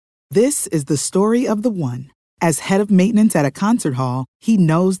This is the story of the one. As head of maintenance at a concert hall, he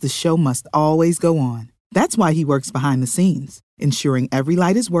knows the show must always go on. That's why he works behind the scenes, ensuring every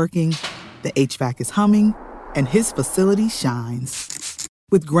light is working, the HVAC is humming, and his facility shines.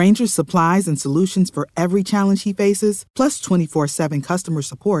 With Grainger's supplies and solutions for every challenge he faces, plus 24/7 customer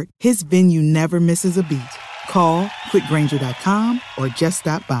support, his venue never misses a beat. Call quickgrainger.com or just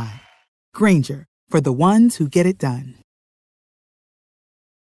stop by. Grainger, for the ones who get it done.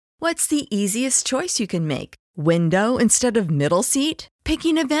 What's the easiest choice you can make? Window instead of middle seat?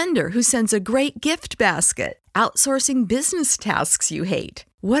 Picking a vendor who sends a great gift basket? Outsourcing business tasks you hate?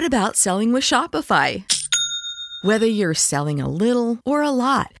 What about selling with Shopify? Whether you're selling a little or a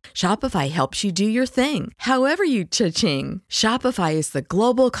lot, Shopify helps you do your thing, however you cha-ching. Shopify is the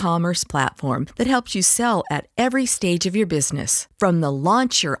global commerce platform that helps you sell at every stage of your business. From the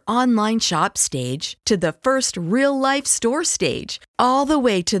launch your online shop stage to the first real-life store stage, all the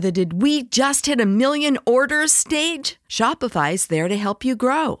way to the did we just hit a million orders stage. Shopify's there to help you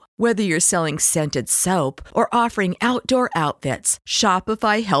grow. Whether you're selling scented soap or offering outdoor outfits,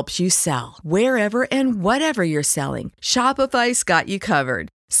 Shopify helps you sell. Wherever and whatever you're selling, Shopify's got you covered.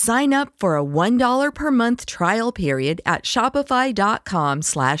 Sign up for a $1 per month trial period at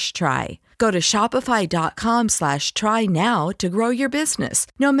shopify.com/try. Go to shopify.com/try now to grow your business,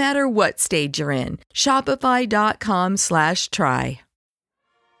 no matter what stage you're in. Shopify.com/try.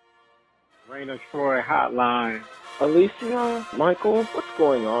 Raina Troy Hotline. Alicia, Michael, what's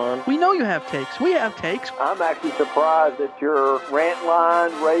going on? We know you have takes. We have takes. I'm actually surprised that your rant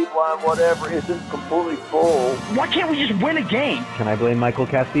line, rave line, whatever, isn't completely full. Why can't we just win a game? Can I blame Michael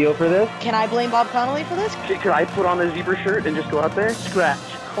Castillo for this? Can I blame Bob Connolly for this? Could I put on a zebra shirt and just go out there? Scratch,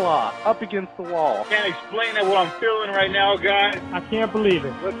 claw, up against the wall. Can't explain what I'm feeling right now, guys. I can't believe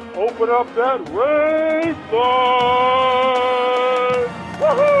it. Let's open up that race line!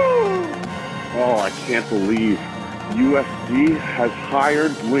 Woohoo! Oh, I can't believe USC has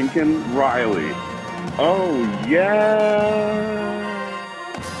hired Lincoln Riley. Oh, yeah.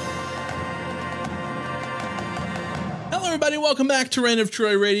 Hello, everybody. Welcome back to Reign of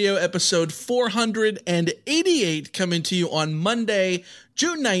Troy Radio, episode 488, coming to you on Monday,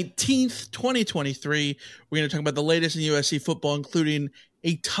 June 19th, 2023. We're going to talk about the latest in USC football, including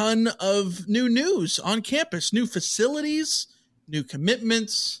a ton of new news on campus, new facilities, new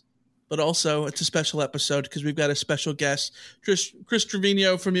commitments, but also it's a special episode because we've got a special guest, Chris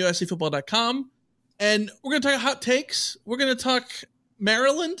Treviño from USCFootball.com. And we're going to talk hot takes. We're going to talk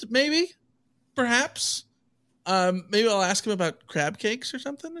Maryland, maybe, perhaps. Maybe I'll ask him about crab cakes or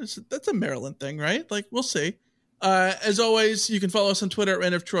something. That's a Maryland thing, right? Like, we'll see. As always, you can follow us on Twitter at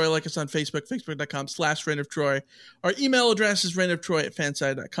Reign of Troy, like us on Facebook, facebook.com/Reign of Troy. Our email address is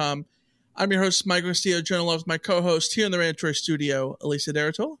reignoftroy@fanside.com. I'm your host, Mike Castillo, journal of my co-host here in the Reign of Troy studio, Alicia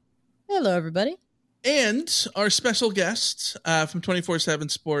Derritola. Hello, everybody. And our special guest from 24/7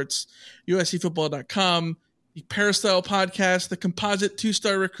 Sports, USCFootball.com, the Peristyle podcast, the Composite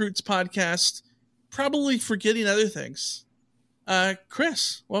Two-Star Recruits podcast, probably forgetting other things.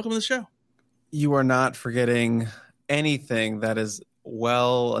 Chris, welcome to the show. You are not forgetting anything. That is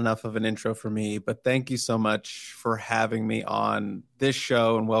well enough of an intro for me, but thank you so much for having me on this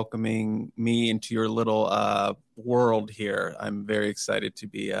show and welcoming me into your little world here. I'm very excited to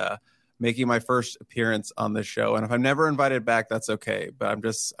be making my first appearance on this show. And if I'm never invited back, that's okay. But I'm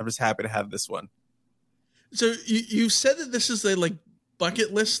just happy to have this one. So you said that this is a like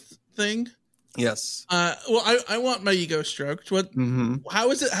bucket list thing. Yes. Well, I want my ego stroked. What? Mm-hmm. How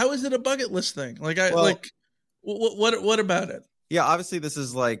is it a bucket list thing? Like what about it? Yeah, obviously this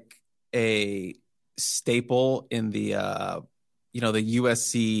is like a staple in the the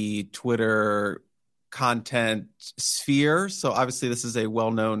USC Twitter content sphere. So obviously this is a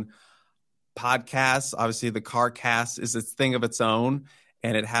well-known podcast. Obviously the CarCast is its thing of its own,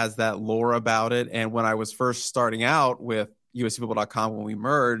 and it has that lore about it. And when I was first starting out with USCFootball.com, when we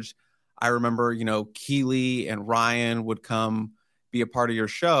merged, I remember, Keely and Ryan would come be a part of your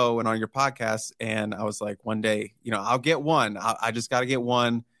show and on your podcast. And I was like, one day, I'll get one. I just got to get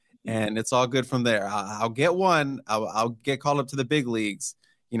one. And it's all good from there. I'll get one. I'll get called up to the big leagues,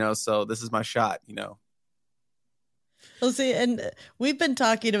 so this is my shot, Well, see, and we've been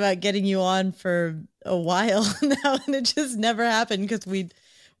talking about getting you on for a while now, and it just never happened because we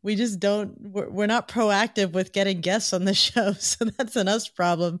just we're not proactive with getting guests on the show. So that's an us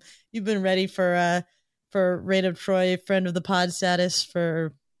problem. You've been ready for Reign of Troy, friend of the pod status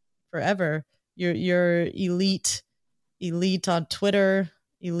for forever. You're elite on Twitter,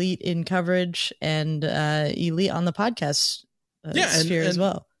 elite in coverage, and elite on the podcast sphere as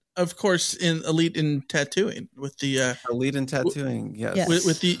well. of course, in elite in tattooing with the elite in tattooing, yes,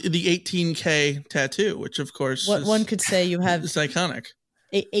 with the 18K tattoo, which of course one could say you have is iconic.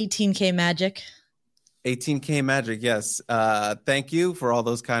 18K magic. 18K magic, yes. Thank you for all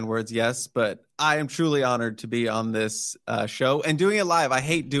those kind words, yes. But I am truly honored to be on this show and doing it live. I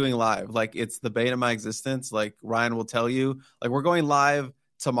hate doing live. Like, it's the bane of my existence. Like, Ryan will tell you, like, we're going live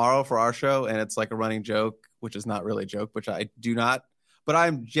tomorrow for our show, and it's like a running joke, which is not really a joke, which I do not. But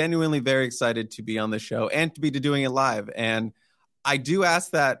I'm genuinely very excited to be on this show and to be doing it live. And I do ask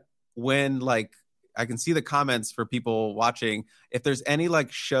that when, like, I can see the comments for people watching. If there's any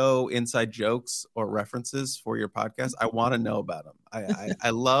like show inside jokes or references for your podcast, I want to know about them.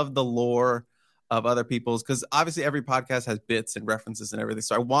 I love the lore of other people's, because obviously every podcast has bits and references and everything.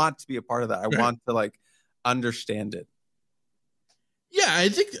 So I want to be a part of that. I want to like understand it. Yeah, I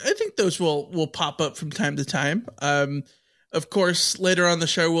think those will pop up from time to time. Of course, later on the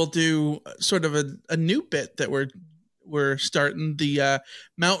show we'll do sort of a new bit that we're starting, the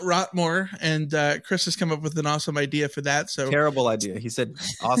Mount Rotmore, and Chris has come up with an awesome idea for that. So terrible idea. He said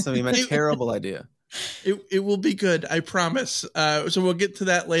awesome. He meant terrible idea. It will be good, I promise. So we'll get to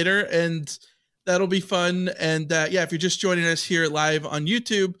that later, and that'll be fun. And yeah, if you're just joining us here live on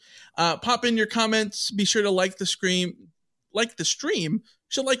YouTube, pop in your comments. Be sure to like the stream.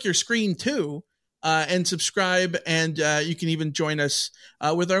 Should like your screen too. And subscribe, and you can even join us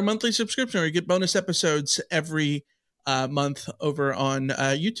with our monthly subscription, where you get bonus episodes every month over on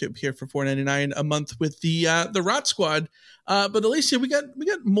YouTube here for $4.99 a month with the Rot Squad. But Alicia, we got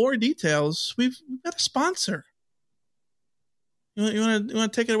more details. We've got a sponsor. You want to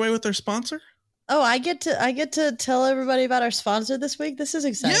take it away with our sponsor? Oh, I get to tell everybody about our sponsor this week. This is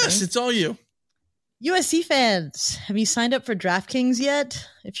exciting. Yes, it's all you. USC fans, have you signed up for DraftKings yet?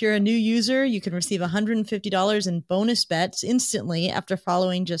 If you're a new user, you can receive $150 in bonus bets instantly after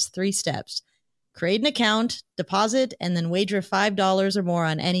following just 3 steps. Create an account, deposit, and then wager $5 or more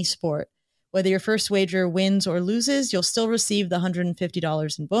on any sport. Whether your first wager wins or loses, you'll still receive the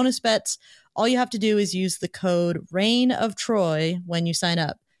 $150 in bonus bets. All you have to do is use the code Reign of Troy when you sign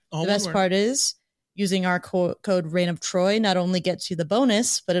up. The best part is, using our code Reign of Troy not only gets you the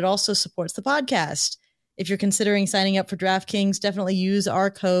bonus, but it also supports the podcast. If you're considering signing up for DraftKings, definitely use our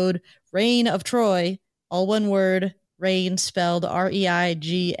code Reign of Troy, all one word, Reign spelled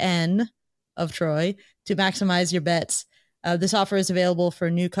REIGN of Troy, to maximize your bets. This offer is available for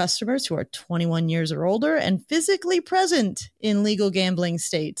new customers who are 21 years or older and physically present in legal gambling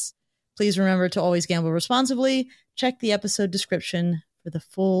states. Please remember to always gamble responsibly. Check the episode description for the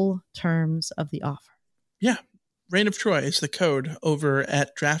full terms of the offer. Yeah. Reign of Troy is the code over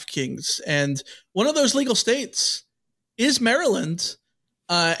at DraftKings. And one of those legal states is Maryland.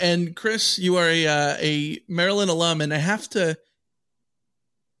 And Chris, you are a Maryland alum, and I have to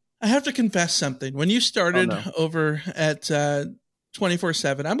confess something. When you started over at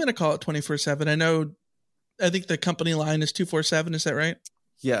 24/7, I'm going to call it 24/7. I think the company line is 247. Is that right?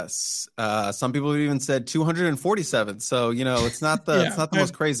 Yes. Some people have even said 247. So, it's not the it's not the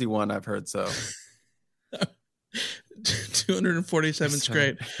most crazy one I've heard. So 247 is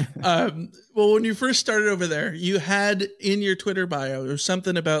great. Well, when you first started over there, you had in your Twitter bio, there was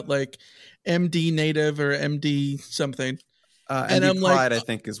something about like MD native or MD something. And I'm Pride, like, I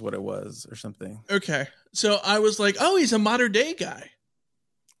think is what it was, or something. Okay. So I was like, oh, he's a modern day guy.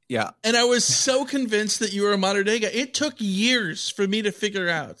 Yeah. And I was so convinced that you were a modern day guy. It took years for me to figure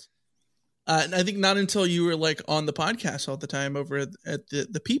out. And I think not until you were like on the podcast all the time over at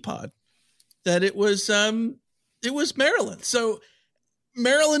the P-Pod that it was Maryland. So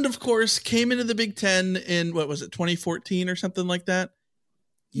Maryland, of course, came into the Big Ten in, what was it, 2014 or something like that?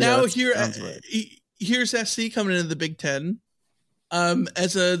 Yeah, now here's SC coming into the Big Ten.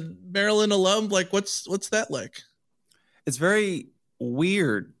 As a Maryland alum, like what's that like? It's very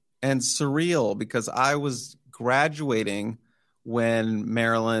weird and surreal because I was graduating when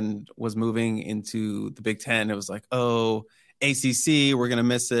Maryland was moving into the Big Ten. It was like, oh, ACC, we're going to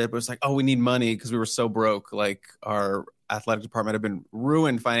miss it. But it's like, oh, we need money because we were so broke. Like our athletic department had been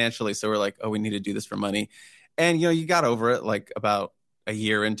ruined financially. So we're like, oh, we need to do this for money. And, you got over it like about a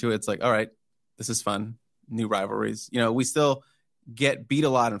year into it. It's like, all right, this is fun. New rivalries. We still get beat a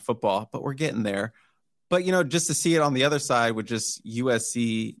lot in football, but we're getting there. But, just to see it on the other side with just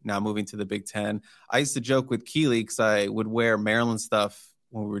USC now moving to the Big Ten, I used to joke with Keely because I would wear Maryland stuff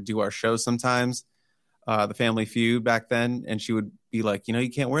when we would do our shows sometimes, the Family Feud back then. And she would be like, you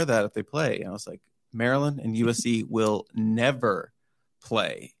can't wear that if they play. And I was like, Maryland and USC will never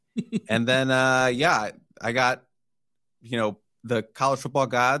play. And then, I got, the college football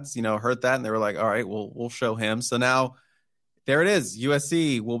gods, heard that. And they were like, all right, we'll show him. So now there it is.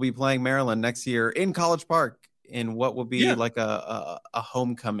 USC will be playing Maryland next year in College Park in what will be like a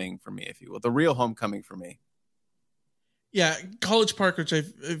homecoming for me, if you will, the real homecoming for me. Yeah, College Park, which I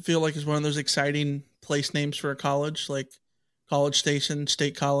feel like is one of those exciting place names for a college, like College Station,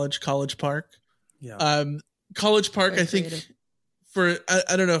 State College, College Park. Yeah. College Park, Very I think, creative.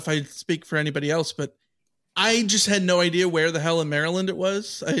 I don't know if I speak for anybody else, but I just had no idea where the hell in Maryland it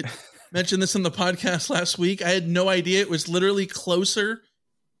was. I mentioned this on the podcast last week. I had no idea it was literally closer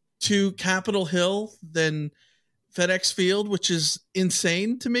to Capitol Hill than FedEx Field, which is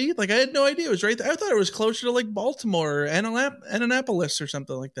insane to me. Like, I had no idea it was right there. I thought it was closer to like Baltimore or Annapolis or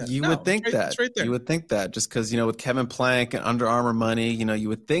something like that. You would think that. It's right there. You would think that just because, with Kevin Plank and Under Armour money, you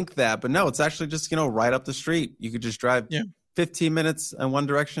would think that. But no, it's actually just, right up the street. You could just drive 15 minutes in one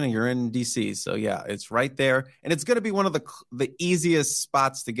direction and you're in D.C. So, yeah, it's right there. And it's going to be one of the easiest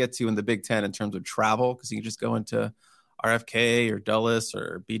spots to get to in the Big Ten in terms of travel, because you can just go into RFK or Dulles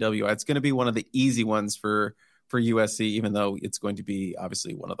or BWI. It's going to be one of the easy ones for USC, even though it's going to be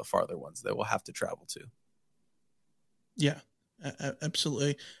obviously one of the farther ones that we'll have to travel to. Yeah,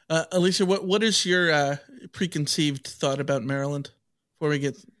 absolutely. Alicia, what is your preconceived thought about Maryland before we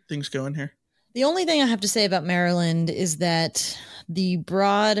get things going here? The only thing I have to say about Maryland is that the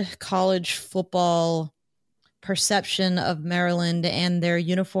broad college football perception of Maryland and their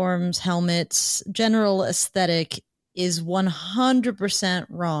uniforms, helmets, general aesthetic is 100%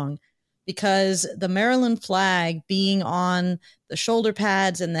 wrong. Because the Maryland flag being on the shoulder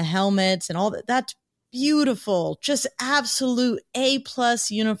pads and the helmets and all that's beautiful, just absolute A+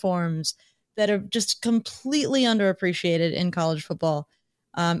 uniforms that are just completely underappreciated in college football.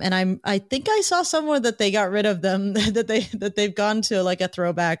 And I think I saw somewhere that they got rid of them, that they've gone to like a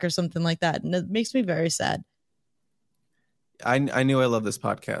throwback or something like that. And it makes me very sad. I knew I love this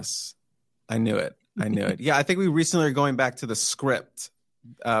podcast. I knew it. Yeah, I think we recently are going back to the script.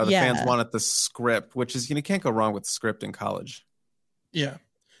 Fans wanted the script, which is, you can't go wrong with the script in college. Yeah.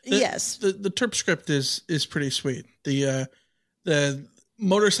 Yes. The Terp script is pretty sweet. The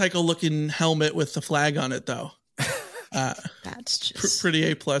motorcycle looking helmet with the flag on it, though. That's just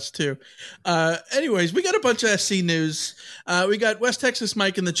pretty A+ too. Anyways, we got a bunch of SC news. We got West Texas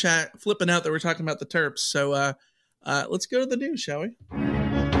Mike in the chat flipping out that we're talking about the Terps. So let's go to the news, shall we?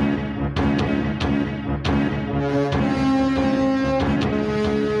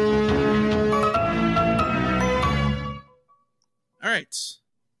 All right,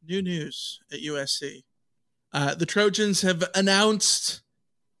 new news at USC. The Trojans have announced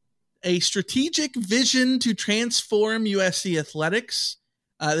a strategic vision to transform USC athletics.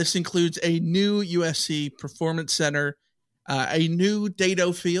 This includes a new USC Performance Center, a new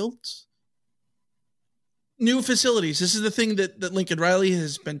Dado Field, new facilities. This is the thing that Lincoln Riley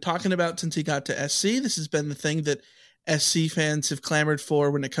has been talking about since he got to SC. This has been the thing that SC fans have clamored for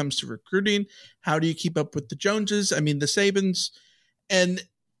when it comes to recruiting. How do you keep up with the Joneses? The Sabans. And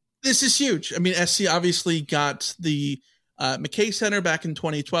this is huge. SC obviously got the McKay Center back in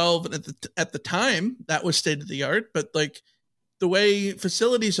 2012. And at the time, that was state of the art. But like the way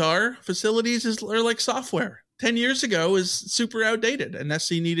facilities are like software. 10 years ago is super outdated, and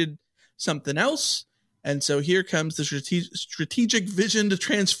SC needed something else. And so here comes the strategic vision to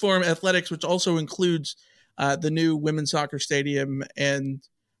transform athletics, which also includes the new women's soccer stadium and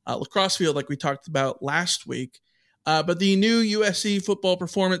lacrosse field, like we talked about last week. But the new USC Football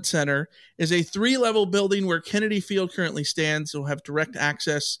Performance Center is a 3-level building where Kennedy Field currently stands. It'll have direct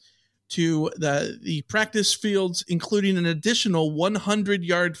access to the practice fields, including an additional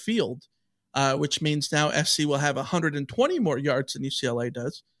 100-yard field, which means now SC will have 120 more yards than UCLA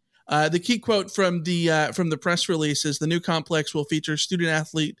does. The key quote from the press release is the new complex will feature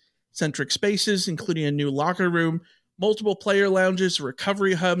student-athlete-centric spaces, including a new locker room, multiple player lounges, a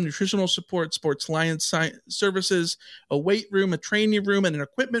recovery hub, nutritional support, sports science services, a weight room, a training room, and an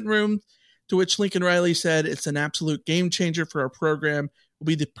equipment room, to which Lincoln Riley said, "It's an absolute game changer for our program. It will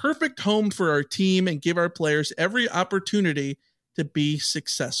be the perfect home for our team and give our players every opportunity to be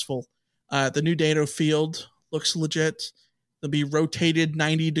successful." The new Dado Field looks legit. They'll be rotated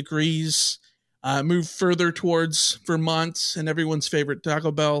 90 degrees, move further towards Vermont and everyone's favorite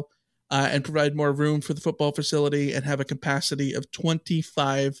Taco Bell, and provide more room for the football facility and have a capacity of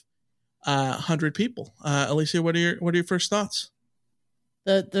 2,500 people. Alicia, what are your first thoughts?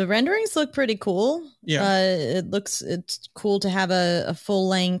 The renderings look pretty cool. Yeah, it's cool to have a full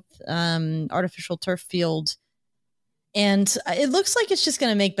length artificial turf field, and it looks like it's just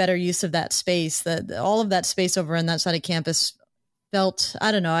going to make better use of that space. That all of that space over on that side of campus felt,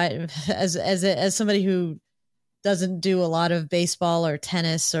 I don't know, as somebody who doesn't do a lot of baseball or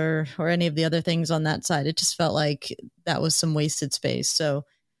tennis or any of the other things on that side. It just felt like that was some wasted space. So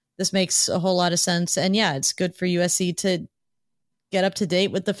this makes a whole lot of sense. And yeah, it's good for USC to get up to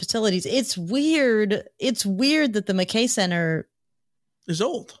date with the facilities. It's weird. It's weird that the McKay Center is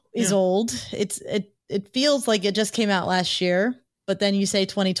old. It feels like it just came out last year, but then you say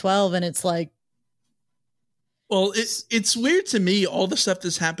 2012 and it's like, well, it's weird to me, all the stuff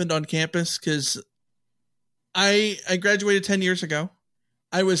that's happened on campus, because I graduated 10 years ago.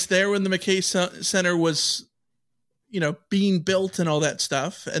 I was there when the McKay Center was, being built and all that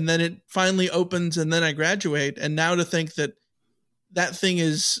stuff. And then it finally opens and then I graduate. And now to think that thing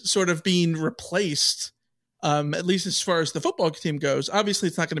is sort of being replaced, at least as far as the football team goes. Obviously,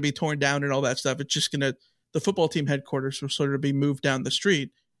 it's not going to be torn down and all that stuff. It's just the football team headquarters will sort of be moved down the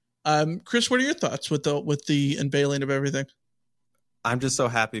street. Chris, what are your thoughts with the unveiling of everything? I'm just so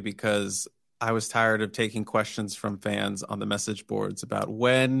happy because I was tired of taking questions from fans on the message boards about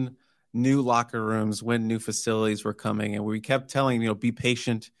when new locker rooms, when new facilities were coming. And we kept telling, be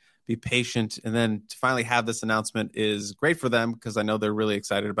patient. And then to finally have this announcement is great for them because I know they're really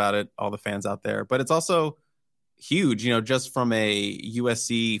excited about it, all the fans out there. But it's also huge, just from a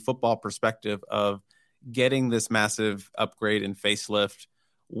USC football perspective of getting this massive upgrade and facelift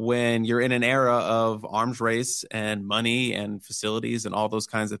when you're in an era of arms race and money and facilities and all those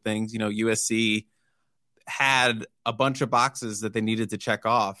kinds of things. USC had a bunch of boxes that they needed to check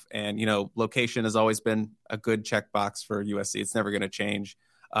off. And, location has always been a good checkbox for USC. It's never going to change.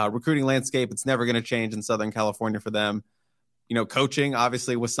 Recruiting landscape, it's never going to change in Southern California for them. Coaching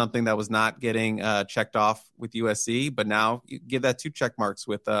obviously was something that was not getting checked off with USC, but now you give that 2 check marks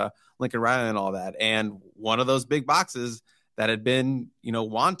with Lincoln Riley and all that. And one of those big boxes that had been,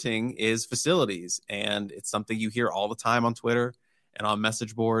 wanting is facilities. And it's something you hear all the time on Twitter and on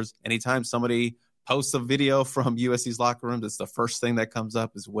message boards. Anytime somebody posts a video from USC's locker rooms, it's the first thing that comes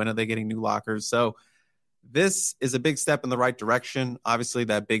up is when are they getting new lockers? So this is a big step in the right direction. Obviously,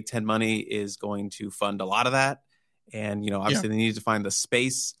 that Big Ten money is going to fund a lot of that. And, obviously they need to find the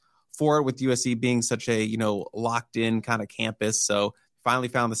space for it with USC being such a, locked in kind of campus. So finally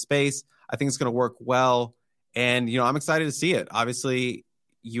found the space. I think it's going to work well. And, I'm excited to see it. Obviously,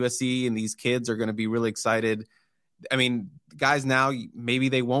 USC and these kids are going to be really excited. I mean, guys, now maybe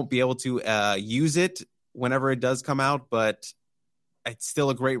they won't be able to use it whenever it does come out, but it's still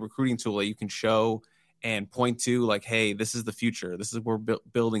a great recruiting tool that you can show and point to, like, hey, this is the future. This is what we're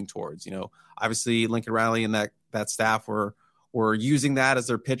building towards. Obviously Lincoln Riley and that staff were using that as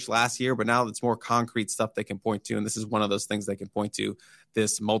their pitch last year, but now it's more concrete stuff they can point to. And this is one of those things they can point to,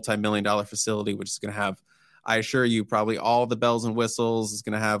 this multi-million-dollar facility, which is going to have, I assure you, probably all the bells and whistles. It's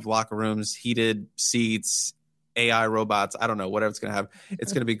going to have locker rooms, heated seats, AI robots. I don't know, whatever it's going to have.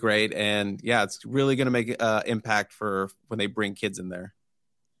 It's going to be great. And yeah, it's really going to make impact for when they bring kids in there.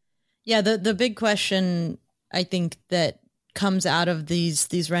 Yeah, the big question I think that comes out of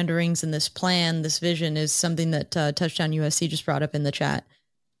these renderings and this plan, this vision, is something that Touchdown USC just brought up in the chat.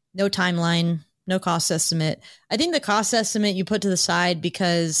 No timeline, no cost estimate. I think the cost estimate you put to the side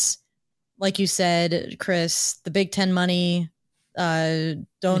because, like you said, Chris, the Big Ten money,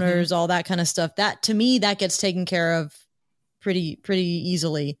 donors, all that kind of stuff, that to me, that gets taken care of pretty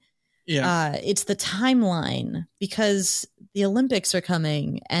easily. Yeah. It's the timeline because the Olympics are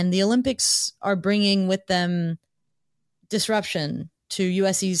coming and the Olympics are bringing with them disruption to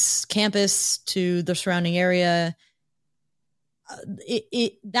USC's campus, to the surrounding area.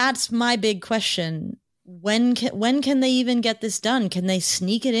 That's my big question. When can they even get this done? Can they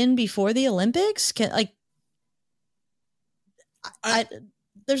sneak it in before the Olympics?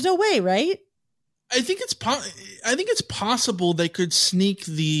 There's no way, right? I think it's possible they could sneak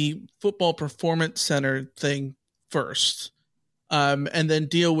the football performance center thing first, and then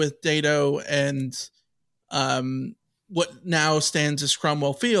deal with Dato and what now stands as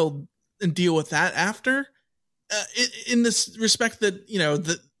Cromwell Field and deal with that after. In this respect, that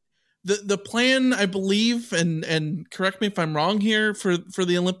the plan, I believe, and correct me if I'm wrong here, for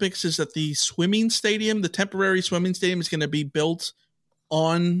the Olympics is that the temporary swimming stadium, is going to be built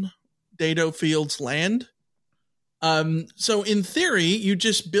on Dato Field's land. So in theory, you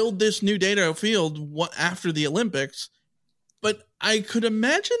just build this new Dato Field after the Olympics. But I could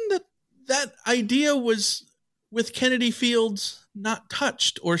imagine that idea was with Kennedy Field not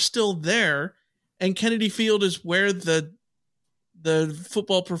touched or still there, and Kennedy Field is where the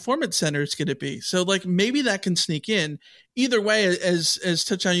football performance center is going to be. So maybe that can sneak in. Either way, as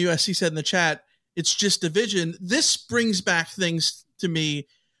Touchdown USC said in the chat, it's just a vision. This brings back things to me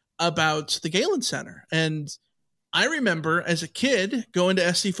about the Galen Center. And I remember as a kid going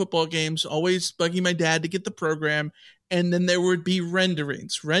to SC football games, always bugging my dad to get the program. And then there would be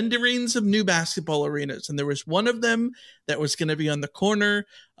renderings of new basketball arenas. And there was one of them that was going to be on the corner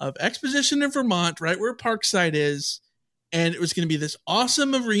of Exposition in Vermont, right where Parkside is. And it was going to be this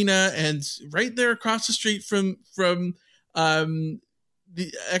awesome arena, and right there across the street from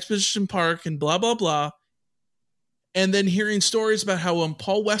the Exposition Park and blah, blah, blah. And then hearing stories about how when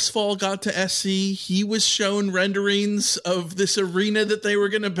Paul Westphal got to SC, he was shown renderings of this arena that they were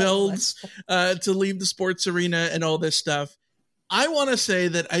going to build to leave the sports arena and all this stuff. I want to say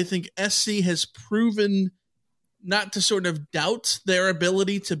that I think SC has proven not to sort of doubt their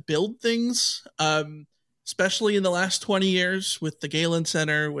ability to build things, especially in the last 20 years with the Galen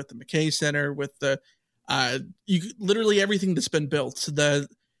Center, with the McKay Center, with the literally everything that's been built.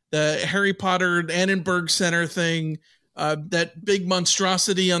 The Harry Potter Annenberg Center thing, that big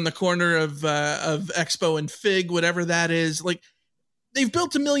monstrosity on the corner of Expo and Fig, whatever that is. Like, they've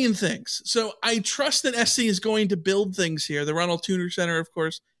built a million things. So I trust that SC is going to build things here. The Ronald Tuner Center, of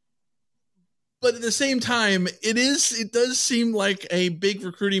course. But at the same time, it does seem like a big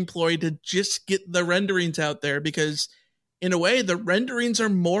recruiting ploy to just get the renderings out there, because in a way, the renderings are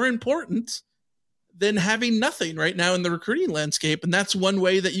more important than having nothing right now in the recruiting landscape. And that's one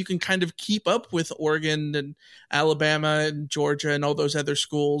way that you can kind of keep up with Oregon and Alabama and Georgia and all those other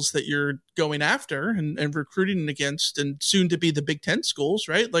schools that you're going after and recruiting against, and soon to be the Big Ten schools,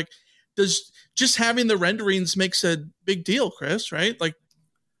 right? Like, does just having the renderings makes a big deal, Chris, right? Like,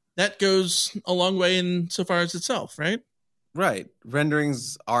 that goes a long way in so far as itself, right? Right.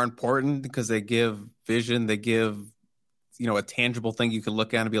 Renderings are important because they give vision, they give, a tangible thing you can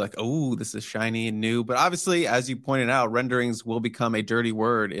look at and be like, oh, this is shiny and new. But obviously, as you pointed out, renderings will become a dirty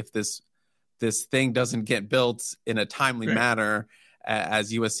word if this thing doesn't get built in a timely manner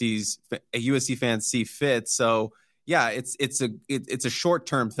as USC fans see fit. So yeah, it's a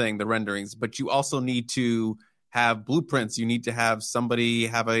short-term thing, the renderings, but you also need to have blueprints. You need to have somebody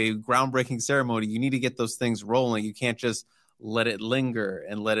have a groundbreaking ceremony. You need to get those things rolling. You can't just let it linger.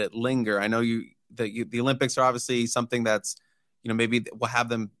 I know the Olympics are obviously something that's, maybe we'll have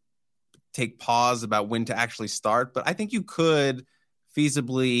them take pause about when to actually start, but I think you could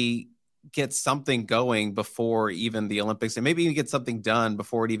feasibly get something going before even the Olympics, and maybe even get something done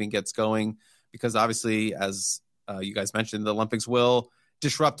before it even gets going, because obviously, as you guys mentioned, the Olympics will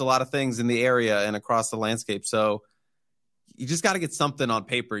disrupt a lot of things in the area and across the landscape. So you just got to get something on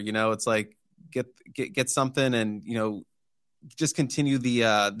paper. It's like get something, and just continue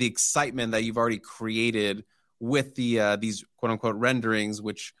the excitement that you've already created with these quote unquote renderings,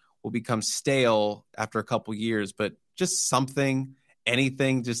 which will become stale after a couple years. But just something,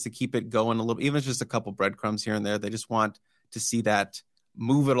 anything, just to keep it going a little, even if it's just a couple breadcrumbs here and there. They just want to see that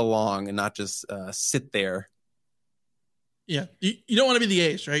move it along and not just sit there. Yeah, you don't want to be the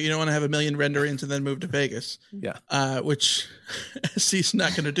A's, right? You don't want to have a million renderings and then move to Vegas. Yeah, which SC's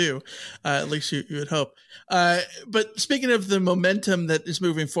not going to do. At least you would hope. But speaking of the momentum that is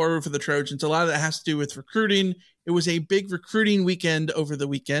moving forward for the Trojans, a lot of that has to do with recruiting. It was a big recruiting weekend over the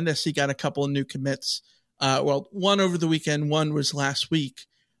weekend. SC got a couple of new commits. One over the weekend, one was last week.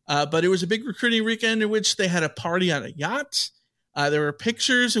 But it was a big recruiting weekend in which they had a party on a yacht. There were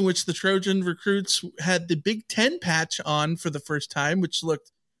pictures in which the Trojan recruits had the Big Ten patch on for the first time, which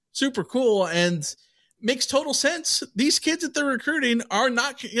looked super cool and makes total sense. These kids that they're recruiting are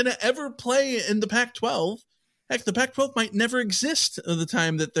not going to ever play in the Pac-12. Heck, the Pac-12 might never exist at the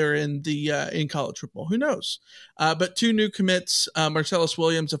time that they're in in college football. Who knows? But two new commits, Marcellus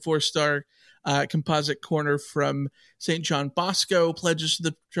Williams, a 4-star composite corner from St. John Bosco, pledges to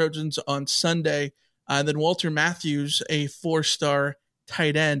the Trojans on Sunday. Then Walter Matthews, a 4-star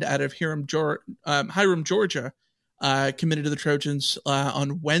tight end out of Hiram, Georgia, committed to the Trojans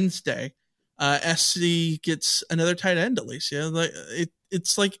on Wednesday. SC gets another tight end, Alicia.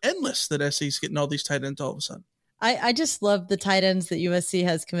 It's like endless that SC's getting all these tight ends all of a sudden. I just love the tight ends that USC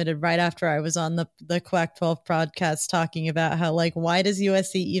has committed right after I was on the Quack 12 podcast talking about how, like, why does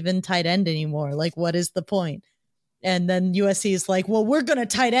USC even tight end anymore? Like, what is the point? And then USC is like, well, we're going to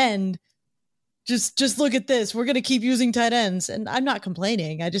tight end. Just look at this. We're going to keep using tight ends. And I'm not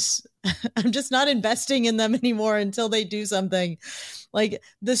complaining. I'm just not investing in them anymore until they do something. Like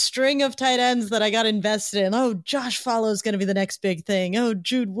the string of tight ends that I got invested in. Oh, Josh Follow is going to be the next big thing. Oh,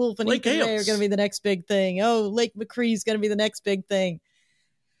 Jude Wolf and Ethan Ray are going to be the next big thing. Oh, Lake McCree is going to be the next big thing.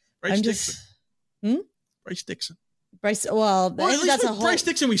 Bryce Dixon. Bryce Dixon. Well, that's a whole... Bryce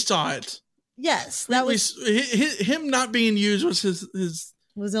Dixon, we saw it. Yes, that was him not being used was his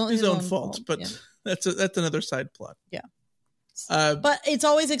own fault, but yeah. that's another side plot. Yeah. But it's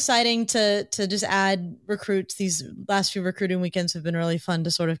always exciting to just add recruits. These last few recruiting weekends have been really fun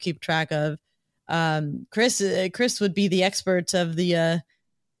to sort of keep track of. Chris would be the expert of the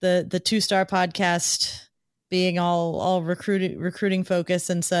 2-Star podcast being all recruiting focus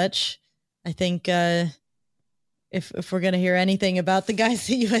and such. I think if we're going to hear anything about the guys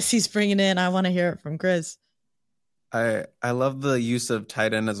that USC's bringing in, I want to hear it from Chris. I love the use of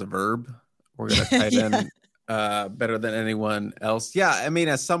tight end as a verb. We're going to tight end better than anyone else. Yeah, I mean,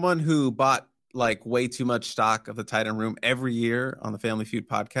 as someone who bought like way too much stock of the tight end room every year on the Family Feud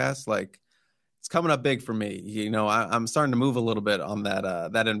podcast, like it's coming up big for me. You know, I'm starting to move a little bit on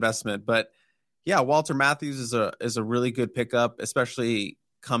that investment. But yeah, Walter Matthews is a really good pickup, especially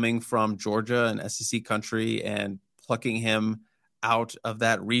coming from Georgia and SEC country, and plucking him out of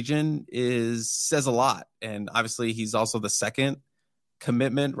that region says a lot. And obviously he's also the second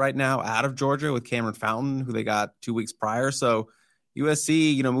commitment right now out of Georgia with Cameron Fountain, who they got 2 weeks prior. So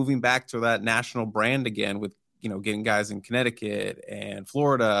USC, you know, moving back to that national brand again with, you know, getting guys in Connecticut and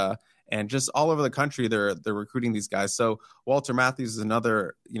Florida and just all over the country, they're recruiting these guys. So Walter Matthews is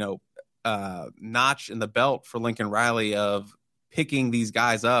another, you know, notch in the belt for Lincoln Riley of picking these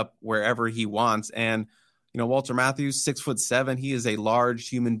guys up wherever he wants. And, you know, Walter Matthews, 6'7", he is a large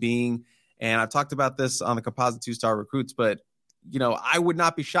human being. And I've talked about this on the Composite 2-Star Recruits, but, you know, I would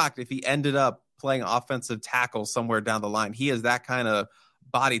not be shocked if he ended up playing offensive tackle somewhere down the line. He is that kind of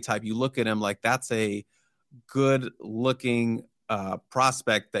body type. You look at him like that's a good looking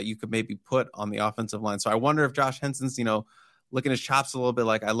prospect that you could maybe put on the offensive line. So I wonder if Josh Henson's, you know, licking his chops a little bit,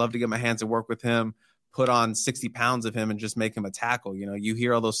 like I love to get my hands and work with him, put on 60 pounds of him and just make him a tackle. You know, you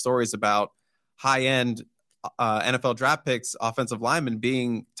hear all those stories about high end NFL draft picks, offensive linemen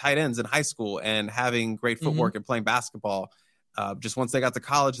being tight ends in high school and having great footwork and playing basketball. Just once they got to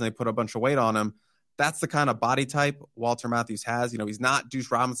college and they put a bunch of weight on him, that's the kind of body type Walter Matthews has. You know, he's not Deuce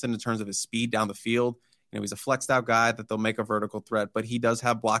Robinson in terms of his speed down the field. You know, he's a flexed out guy that they'll make a vertical threat, but he does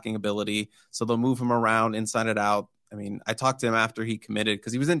have blocking ability. So they'll move him around inside and out. I mean, I talked to him after he committed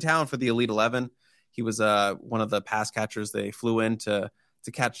because he was in town for the Elite 11. He was one of the pass catchers they flew in to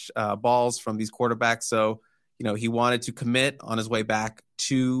catch balls from these quarterbacks. So, you know, he wanted to commit on his way back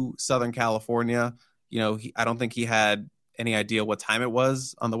to Southern California. You know, I don't think he had any idea what time it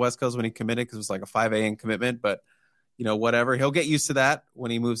was on the West Coast when he committed because it was like a 5 a.m. commitment. But, you know, whatever. He'll get used to that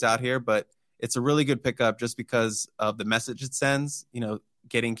when he moves out here. But it's a really good pickup just because of the message it sends, you know,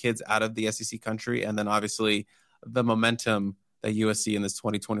 getting kids out of the SEC country. And then obviously the momentum that USC in this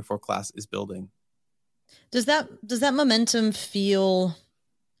 2024 class is building. Does that momentum feel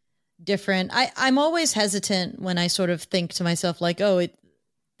different? I'm always hesitant when I sort of think to myself like,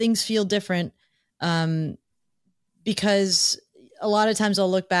 things feel different. Because a lot of times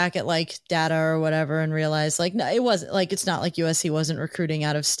I'll look back at like data or whatever and realize like, no, it wasn't like, it's not like USC wasn't recruiting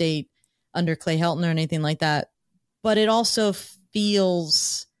out of state under Clay Helton or anything like that. But it also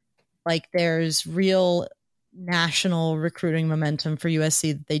feels like there's real national recruiting momentum for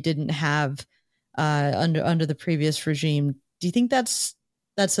USC that they didn't have under the previous regime. Do you think that's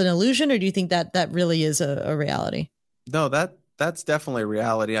an illusion, or do you think that really is a reality? No, that's definitely a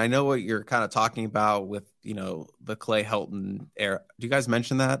reality. I know what you're kind of talking about with, you know, the Clay Helton era. Do you guys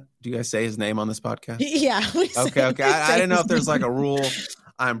mention that? Do you guys say his name on this podcast? Yeah. Okay. I didn't know if there's like a rule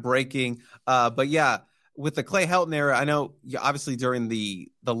I'm breaking. But yeah, with the Clay Helton era, I know obviously during the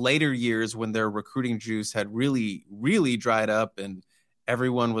later years when their recruiting juice had really, really dried up and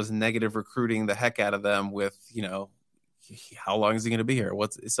everyone was negative recruiting the heck out of them with, you know, how long is he going to be here?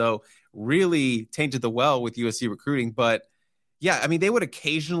 So really tainted the well with USC recruiting. But yeah, I mean, they would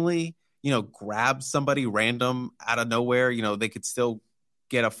occasionally, you know, grab somebody random out of nowhere. You know, they could still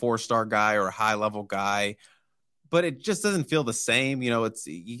get a 4-star guy or a high level guy, but it just doesn't feel the same. You know,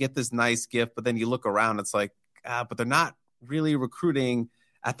 you get this nice gift, but then you look around, it's like, but they're not really recruiting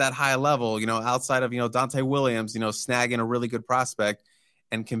at that high level, you know, outside of, you know, Dante Williams, you know, snagging a really good prospect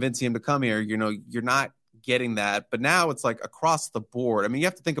and convincing him to come here. You know, you're not getting that. But now it's like across the board. I mean, you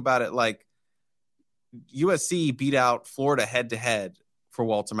have to think about it like USC beat out Florida head to head for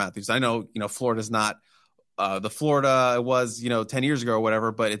Walter Matthews. I know, you know, Florida's not the Florida it was, you know, 10 years ago or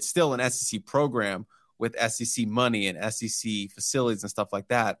whatever, but it's still an SEC program with SEC money and SEC facilities and stuff like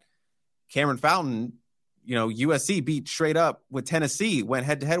that. Cameron Fountain, you know, USC beat straight up with Tennessee, went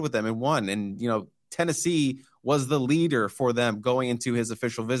head to head with them and won. And, you know, Tennessee was the leader for them going into his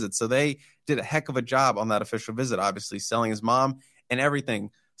official visit. So they did a heck of a job on that official visit, obviously selling his mom and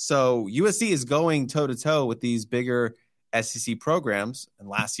everything. So USC is going toe to toe with these bigger SEC programs. And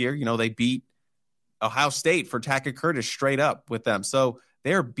last year, you know, they beat Ohio State for Tackett Curtis straight up with them. So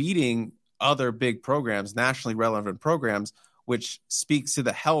they're beating other big programs, nationally relevant programs which speaks to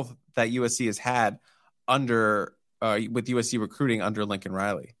the health that USC has had under with USC recruiting under Lincoln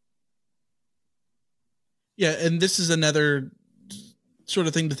Riley. Yeah, and this is another sort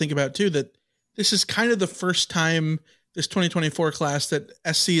of thing to think about too, that this is kind of the first time this 2024 class that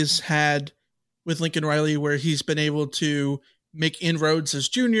SC has had with Lincoln Riley where he's been able to make inroads as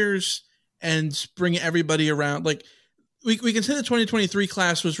juniors and bring everybody around. Like we can say the 2023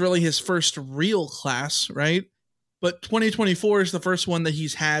 class was really his first real class, right? But 2024 is the first one that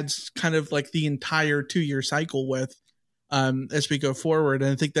he's had kind of like the entire 2-year cycle with as we go forward.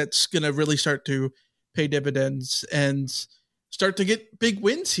 And I think that's going to really start to pay dividends and start to get big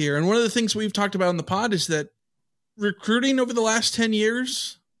wins here. And one of the things we've talked about on the pod is that recruiting over the last 10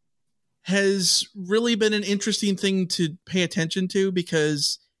 years has really been an interesting thing to pay attention to,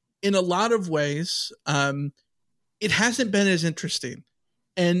 because in a lot of ways, it hasn't been as interesting.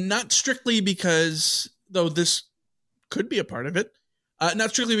 And not strictly because, though this could be a part of it, not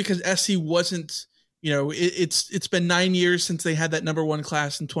strictly because SC wasn't, it's been 9 years since they had that number 1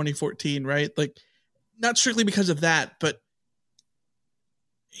 class in 2014, right? Like, not strictly because of that, but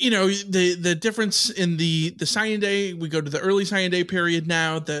the difference in the signing day, we go to the early signing day period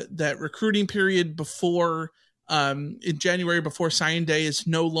now, that recruiting period before in January before signing day is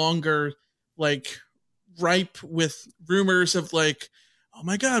no longer like ripe with rumors of like, oh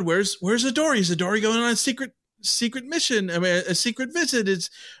my God, where's Adoree? Is Adoree going on a secret mission? I mean, a secret visit. Is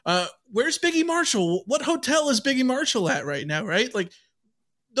where's Biggie Marshall? What hotel is Biggie Marshall at right now? Right? Like,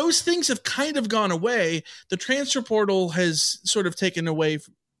 those things have kind of gone away. The transfer portal has sort of taken away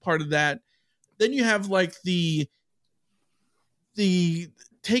part of that. Then you have like the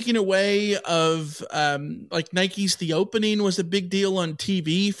taking away of like Nike's The Opening was a big deal on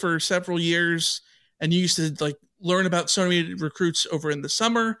TV for several years. And you used to like learn about so many recruits over in the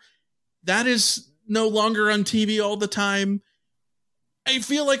summer. That is no longer on TV all the time. I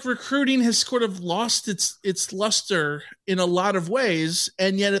feel like recruiting has sort of lost its luster in a lot of ways.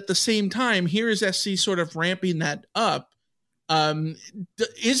 And yet at the same time, here is SC sort of ramping that up.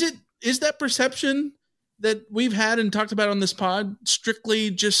 Is that perception that we've had and talked about on this pod strictly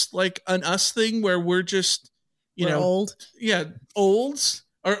just like an us thing where we're just, we're old? Yeah. Olds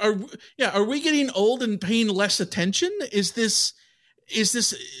are we getting old and paying less attention? Is this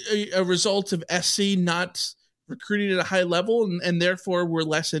a result of SC not recruiting at a high level and therefore we're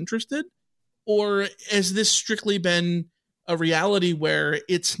less interested? Or has this strictly been a reality where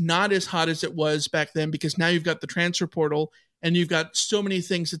it's not as hot as it was back then because now you've got the transfer portal and you've got so many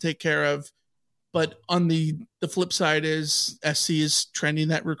things to take care of? But on the flip side is SC is trending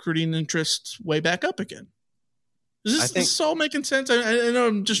that recruiting interest way back up again. Is this all making sense? I know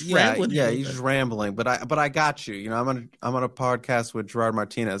I'm just rambling. Yeah, you're just rambling, but I got you. I'm on a podcast with Gerard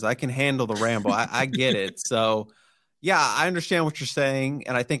Martinez. I can handle the ramble. I get it. So, yeah, I understand what you're saying,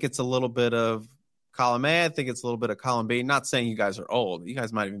 and I think it's a little bit of column A. I think it's a little bit of column B. Not saying you guys are old. You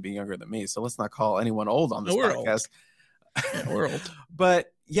guys might even be younger than me, so let's not call anyone old on this podcast. Yeah, we're old.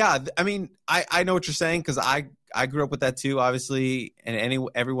 But yeah, I mean, I know what you're saying because I grew up with that too, obviously, and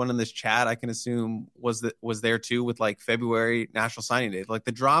everyone in this chat I can assume was there too with like February National Signing Day. Like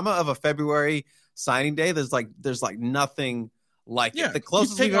the drama of a February signing day, there's like nothing like it. The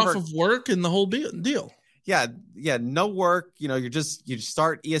closest you take off of work and the whole deal. Yeah, no work. You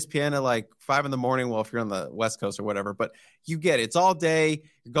start ESPN at like 5 a.m. Well, if you're on the West Coast or whatever, but you get it. It's all day.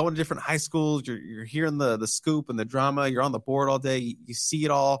 You're going to different high schools. You're hearing the scoop and the drama. You're on the board all day. You see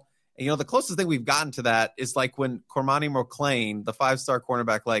it all. And, the closest thing we've gotten to that is like when Cormani McClain, the 5-star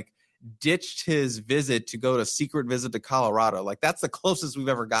cornerback, like ditched his visit to go to secret visit to Colorado. Like that's the closest we've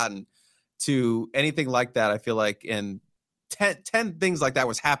ever gotten to anything like that. I feel like in 10 things like that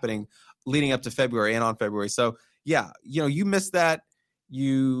was happening leading up to February and on February. So yeah, you missed that.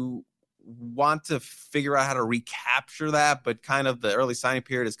 You want to figure out how to recapture that, but kind of the early signing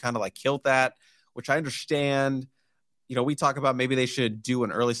period has kind of like killed that, which I understand. We talk about maybe they should do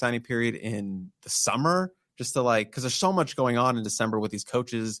an early signing period in the summer just to like, because there's so much going on in December with these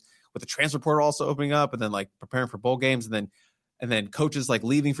coaches, with the transfer portal also opening up and then like preparing for bowl games and then coaches like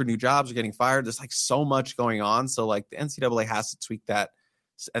leaving for new jobs or getting fired. There's like so much going on. So like the NCAA has to tweak that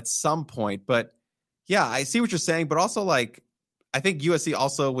at some point. But yeah, I see what you're saying, but also like, I think USC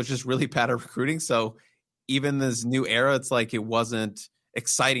also was just really bad at recruiting. So even this new era, it's like, it wasn't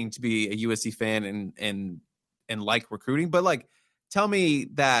exciting to be a USC fan and like recruiting. But like, tell me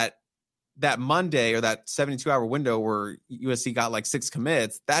that Monday or that 72-hour window where USC got like 6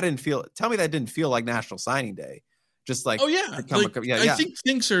 commits, that didn't feel like National Signing Day. Just like, I think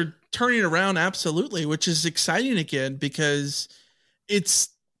things are turning around absolutely, which is exciting again because it's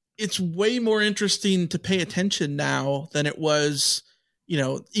it's way more interesting to pay attention now than it was,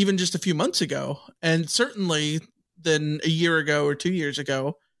 even just a few months ago, and certainly than a year ago or 2 years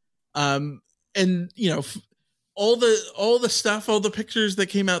ago. And all the stuff, all the pictures that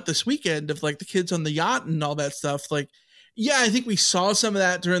came out this weekend of like the kids on the yacht and all that stuff, like, yeah, I think we saw some of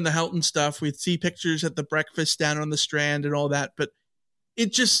that during the Helton stuff. We'd see pictures at the breakfast down on the Strand and all that, but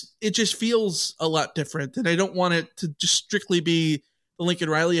it just feels a lot different. And I don't want it to just strictly be the Lincoln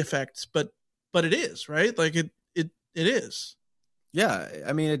Riley effect, but it is, right? Like it is. Yeah,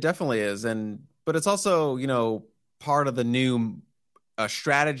 I mean, it definitely is. But it's also, part of the new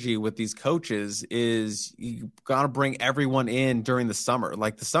strategy with these coaches is you got to bring everyone in during the summer.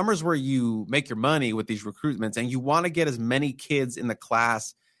 Like the summer is where you make your money with these recruitments, and you want to get as many kids in the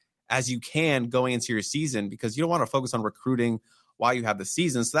class as you can going into your season, because you don't want to focus on recruiting while you have the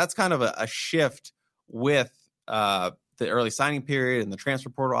season. So that's kind of a shift with the early signing period and the transfer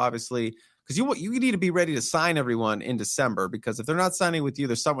portal, obviously, because you need to be ready to sign everyone in December, because if they're not signing with you,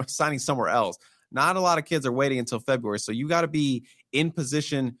 they're signing somewhere else. Not a lot of kids are waiting until February. So you got to be in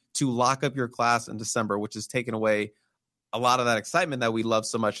position to lock up your class in December, which is taking away a lot of that excitement that we love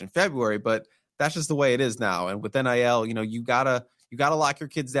so much in February. But that's just the way it is now. And with NIL, you gotta lock your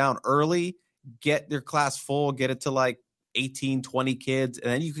kids down early, get your class full, get it to like 18, 20 kids.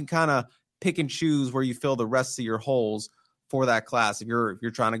 And then you can kind of pick and choose where you fill the rest of your holes for that class. If you're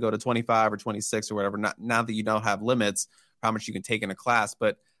trying to go to 25 or 26 or whatever, not now that you don't have limits, how much you can take in a class.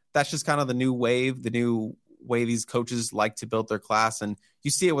 But that's just kind of the new way these coaches like to build their class. And you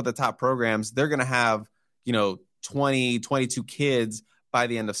see it with the top programs. They're going to have, 20, 22 kids by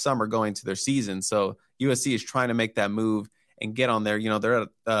the end of summer going to their season. So USC is trying to make that move and get on there. They're at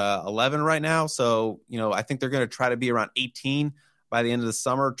 11 right now. So, I think they're going to try to be around 18 by the end of the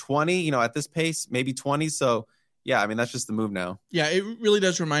summer, 20, at this pace, maybe 20. So yeah, I mean, that's just the move now. Yeah, it really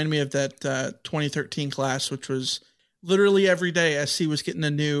does remind me of that 2013 class, which was literally every day SC was getting a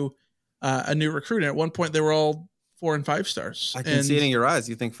new recruit. And at one point they were all 4 and 5 stars. I can see it in your eyes.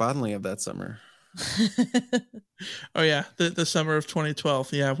 You think fondly of that summer. Oh yeah. The summer of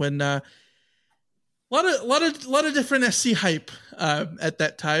 2012. Yeah. When, a lot of different SC hype, at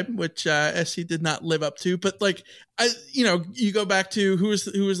that time, which, SC did not live up to, but like, you go back to who was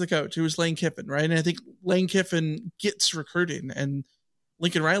the coach? It was Lane Kiffin, right? And I think Lane Kiffin gets recruiting and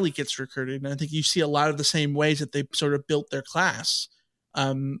Lincoln Riley gets recruited. And I think you see a lot of the same ways that they sort of built their class.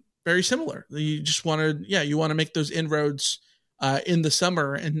 Very similar. You just want to make those inroads in the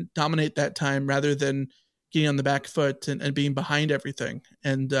summer and dominate that time rather than getting on the back foot and being behind everything.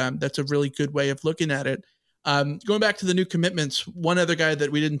 And that's a really good way of looking at it. Going back to the new commitments, one other guy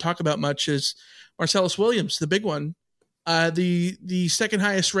that we didn't talk about much is Marcellus Williams, the big one. The second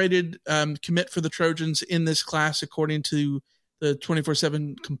highest rated commit for the Trojans in this class, according to the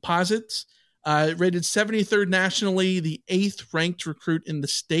 24/7 composites, rated 73rd nationally, the 8th ranked recruit in the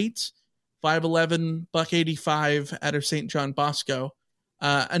state, 5'11", $185 out of St. John Bosco.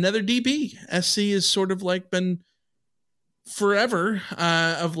 Another DB. SC has sort of like been forever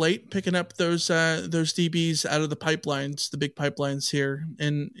of late picking up those DBs out of the pipelines, the big pipelines here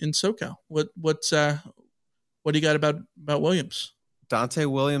in SoCal. What do you got about Williams? Dante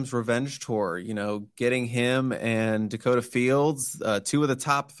Williams' revenge tour, getting him and Dakota Fields, 2 of the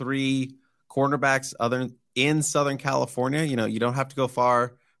top 3 cornerbacks in Southern California. You don't have to go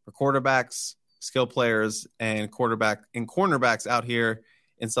far for quarterbacks, skill players, and cornerbacks out here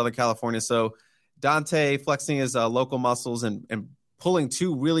in Southern California. So Dante flexing his local muscles and pulling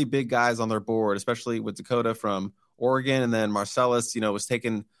 2 really big guys on their board, especially with Dakota from Oregon, and then Marcellus, was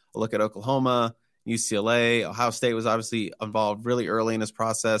taking a look at Oklahoma, UCLA. Ohio State was obviously involved really early in this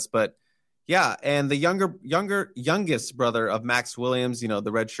process. But yeah, and the youngest brother of Max Williams, the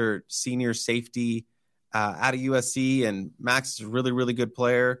redshirt senior safety out of USC, and Max is a really, really good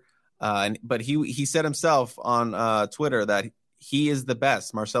player. But he said himself on Twitter that he is the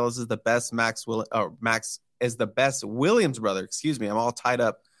best. Marcellus is the best. Max is the best Williams brother. Excuse me. I'm all tied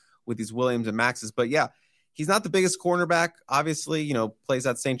up with these Williams and Maxes. But yeah, he's not the biggest cornerback, obviously, plays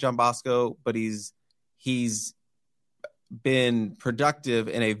at St. John Bosco, but he's been productive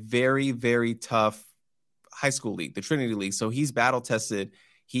in a very, very tough high school league, the Trinity League. So he's battle tested.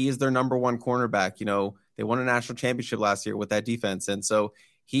 He is their number 1 cornerback. They won a national championship last year with that defense. And so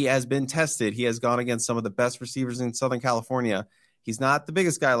he has been tested. He has gone against some of the best receivers in Southern California. He's not the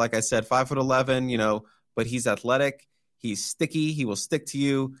biggest guy, like I said, 5'11", but he's athletic. He's sticky. He will stick to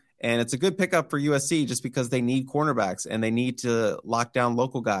you. And it's a good pickup for USC just because they need cornerbacks and they need to lock down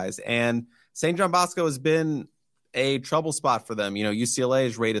local guys. And St. John Bosco has been a trouble spot for them. UCLA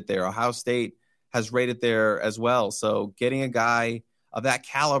is rated there. Ohio State has rated there as well. So getting a guy of that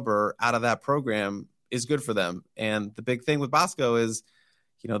caliber out of that program is good for them. And the big thing with Bosco is,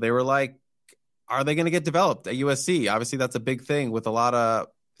 they were like, are they going to get developed at USC? Obviously, that's a big thing with a lot of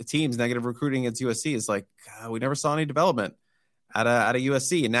teams. Negative recruiting against USC is like, we never saw any development out of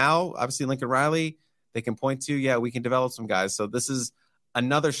USC. And now, obviously, Lincoln Riley, they can point to, we can develop some guys. So this is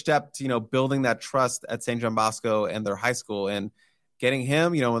another step to, building that trust at St. John Bosco and their high school, and getting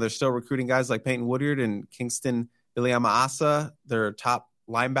him, when they're still recruiting guys like Peyton Woodyard and Kingston Biliamaasa, their top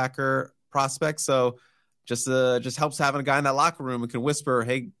linebacker prospects. So just helps having a guy in that locker room who can whisper,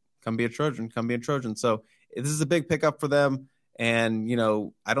 hey, come be a Trojan, come be a Trojan. So this is a big pickup for them. And,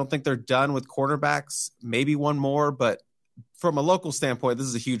 I don't think they're done with quarterbacks, maybe one more, but from a local standpoint, this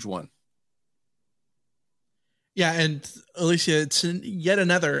is a huge one. Yeah, and Alicia, it's yet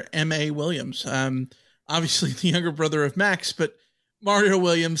another M.A. Williams. Obviously the younger brother of Max, but Mario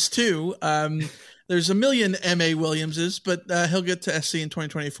Williams too. There's a million M.A. Williamses, but he'll get to SC in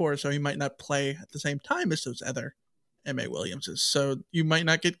 2024, so he might not play at the same time as those other M.A. Williamses. So you might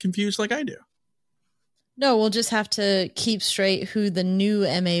not get confused like I do. No, we'll just have to keep straight who the new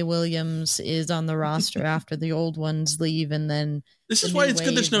M.A. Williams is on the roster after the old ones leave, and then this is why it's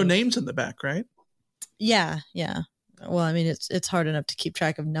good there's no names in the back, right? Yeah. Well, I mean, it's hard enough to keep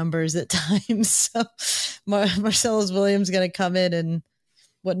track of numbers at times. So Marcellus Williams going to come in, and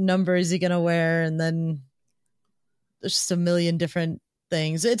what number is he going to wear? And then there's just a million different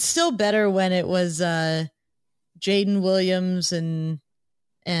things. It's still better when it was Jaden Williams and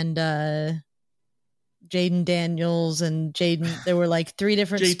Jaden Daniels and Jaden. There were like 3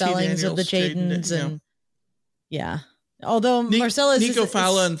 different spellings of the Jadens, and yeah. Although Marcellus Nico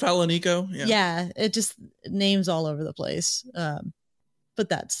Fala and Fala Nico. Yeah, it just names all over the place. But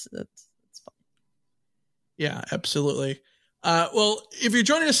that's fine. Yeah, absolutely. Well, if you're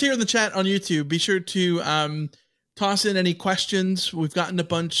joining us here in the chat on YouTube, be sure to toss in any questions. We've gotten a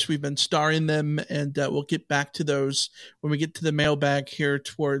bunch. We've been starring them, and we'll get back to those when we get to the mailbag here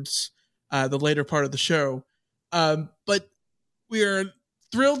towards the later part of the show. But we are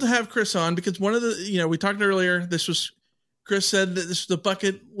thrilled to have Chris on, because one of the, we talked earlier, Chris said that this was a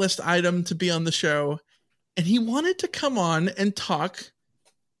bucket list item to be on the show, and he wanted to come on and talk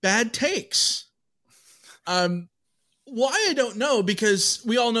bad takes. Why, I don't know, because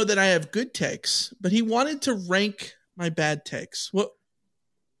we all know that I have good takes, but he wanted to rank my bad takes. What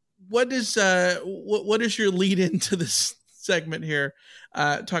is your lead into this segment here?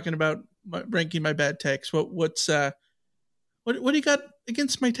 Talking about ranking my bad takes. What do you got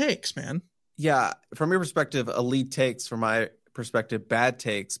against my takes, man? Yeah, from your perspective, elite takes. From my perspective, bad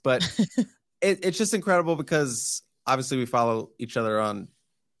takes. But it's just incredible, because obviously we follow each other on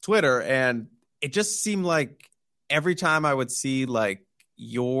Twitter, and it just seemed like every time I would see like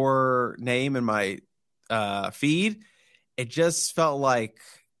your name in my feed, it just felt like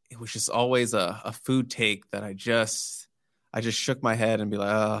it was just always a food take that I just shook my head and be like,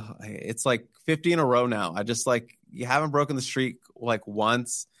 oh, it's like 50 in a row now. I just like, you haven't broken the streak like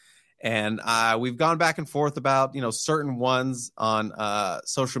once. And we've gone back and forth about, certain ones on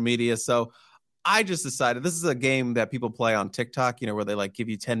social media. So I just decided, this is a game that people play on TikTok, where they like give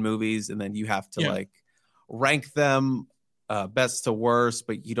you 10 movies and then you have to like rank them best to worst,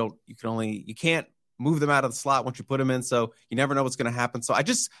 but you can't move them out of the slot once you put them in. So you never know what's going to happen. So I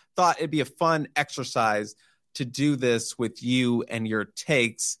just thought it'd be a fun exercise to do this with you and your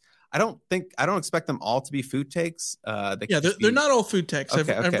takes. I don't expect them all to be food takes. They're not all food takes.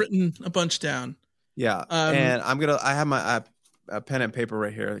 Okay, I've written a bunch down. Yeah. And I have my pen and paper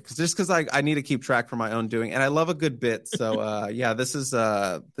right here, because I need to keep track for my own doing. And I love a good bit. So this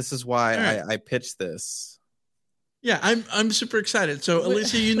is why right. I pitched this. Yeah, I'm super excited. So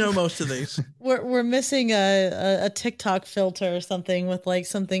Alicia, most of these. We're missing a TikTok filter or something with like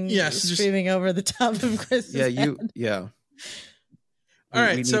something streaming over the top of Chris's head. All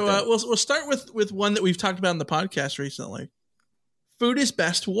right, so we'll start with one that we've talked about in the podcast recently. Food is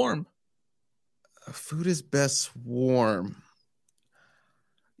best warm. Food is best warm.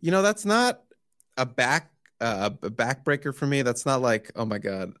 That's not a backbreaker for me. That's not like, oh my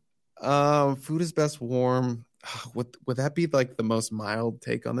god. Food is best warm. Would that be like the most mild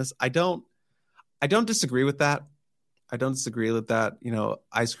take on this? I don't disagree with that.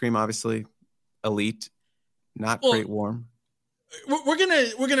 Ice cream, obviously, elite, not great warm.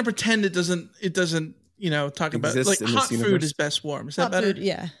 We're gonna pretend it doesn't talk about like hot food is best warm. Is that hot better? Food,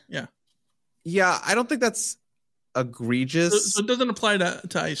 yeah. I don't think that's egregious. So it doesn't apply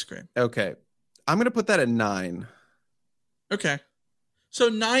to ice cream. Okay, I'm gonna put that at 9. Okay, so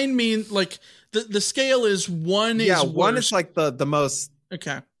 9 means like the scale is 1 is worse. 1 is like the most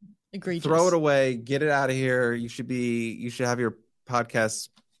egregious. Throw it away, get it out of here. You should have your podcast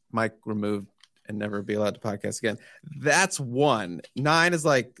mic removed and never be allowed to podcast again. That's 1. 9 is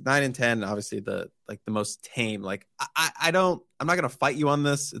like 9 and 10. Obviously the most tame. Like I'm not going to fight you on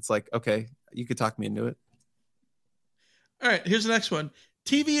this. It's like, okay, you could talk me into it. All right, here's the next one.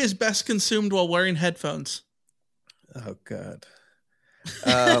 TV is best consumed while wearing headphones. Oh God.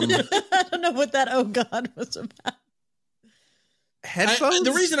 I don't know what that "oh God" was about. Headphones?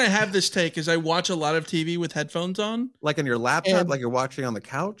 The reason I have this take is I watch a lot of TV with headphones on. Like on your laptop, like you're watching on the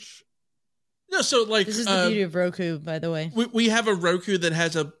couch? No, so like... This is the beauty of Roku, by the way. We have a Roku that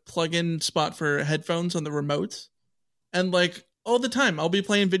has a plug-in spot for headphones on the remote. And like all the time, I'll be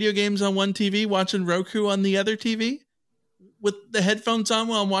playing video games on one TV, watching Roku on the other TV with the headphones on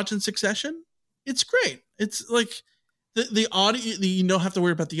while I'm watching Succession. It's great. It's like... The audio, you don't have to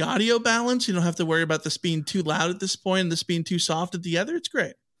worry about the audio balance. You don't have to worry about this being too loud at this point and this being too soft at the other. It's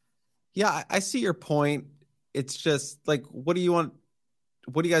great. Yeah, I see your point. It's just like, what do you want?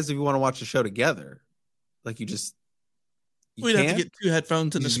 What do you guys do if you want to watch the show together? Like We'd have to get 2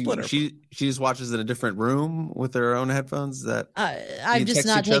 headphones and a splitter. She just watches in a different room with her own headphones. That I'm just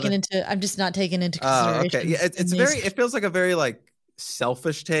not taking into consideration. Okay, yeah, it feels like a very like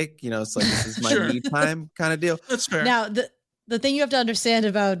selfish take, it's like this is my me time kind of deal. That's fair. Now the thing you have to understand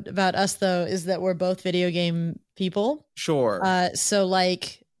about us though is that we're both video game people. Sure. So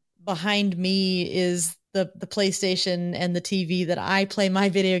like behind me is the PlayStation and the TV that I play my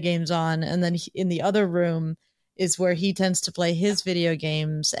video games on, and then in the other room is where he tends to play his video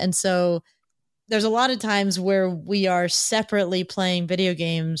games. And so there's a lot of times where we are separately playing video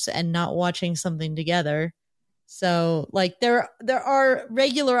games and not watching something together. So, like, there are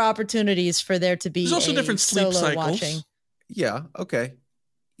regular opportunities for there to be. There's also different sleep cycles. Watching. Yeah. Okay.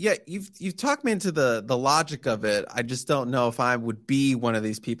 Yeah. You've talked me into the logic of it. I just don't know if I would be one of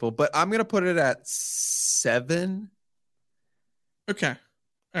these people. But I'm gonna put it at 7. Okay.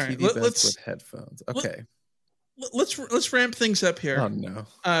 All right. Let's with headphones. Okay. Let's ramp things up here. Oh no.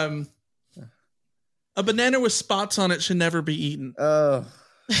 A banana with spots on it should never be eaten.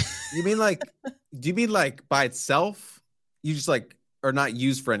 You mean like? Do you mean like by itself? You just like are not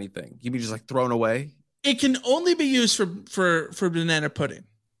used for anything? You mean just like thrown away? It can only be used for banana pudding.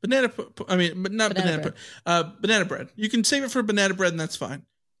 Banana bread. You can save it for banana bread, and that's fine.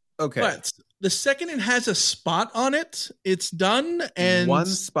 Okay. But the second it has a spot on it, it's done. And one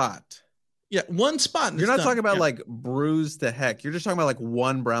spot. Yeah, one spot. You're not talking about like bruised to heck. You're just talking about like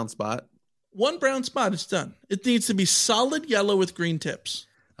one brown spot. One brown spot. It's done. It needs to be solid yellow with green tips.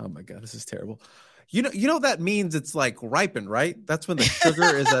 Oh my God, this is terrible. You know that means it's like ripened, right? That's when the sugar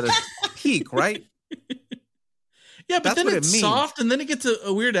is at its peak, right? Yeah, but then it's soft, and then it gets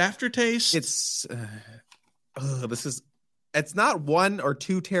a weird aftertaste. It's it's not 1 or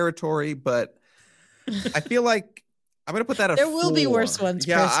 2 territory, but I feel like I'm gonna put that at 4. There will be worse ones.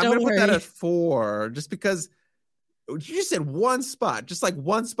 Yeah, Chris, I'm don't gonna worry. put that at 4, just because you just said one spot, just like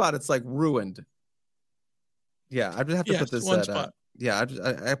one spot. It's like ruined. Yeah, I just have to put this at spot. Yeah,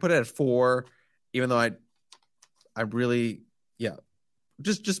 I put it at 4, even though I really,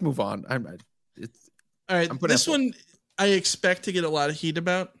 just move on. All right. This one I expect to get a lot of heat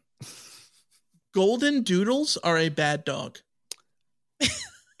about. Golden doodles are a bad dog.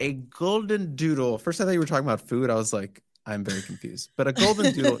 A golden doodle. First, I thought you were talking about food. I was like, I'm very confused. But a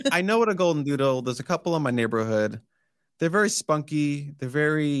golden doodle. I know what a golden doodle. There's a couple in my neighborhood. They're very spunky. They're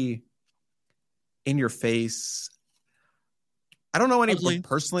very in your face. I don't know anyone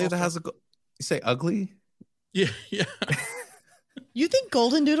personally that has you say ugly? Yeah. You think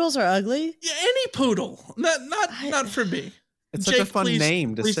golden doodles are ugly? Yeah, any poodle. Not for me. It's Jake, such a fun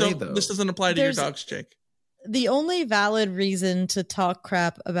name to say, though. This doesn't apply to your dogs, Jake. The only valid reason to talk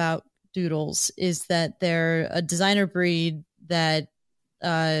crap about doodles is that they're a designer breed that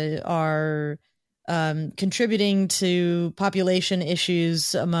are contributing to population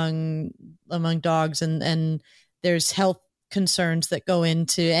issues among dogs, and there's health concerns that go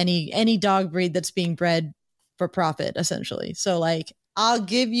into any dog breed that's being bred for profit, essentially. So like, I'll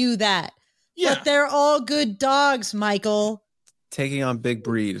give you that. Yeah. But they're all good dogs, Michael. Taking on big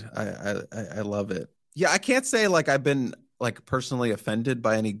breed. I love it. Yeah, I can't say like I've been like personally offended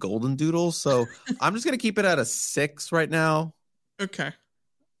by any golden doodles, so I'm just gonna keep it at a 6 right now. Okay.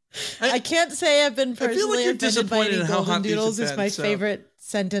 I can't say I've been personally offended by any golden doodles. Is my favorite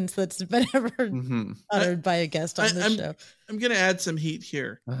sentence that's been ever uttered by a guest on this show. I'm gonna add some heat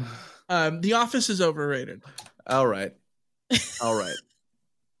here. The Office is overrated. All right.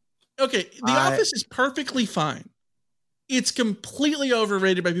 Okay, The Office is perfectly fine. It's completely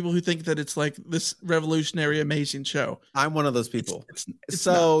overrated by people who think that it's like this revolutionary, amazing show. I'm one of those people. It's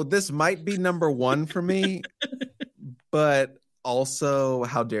so not. This might be number 1 for me, but also,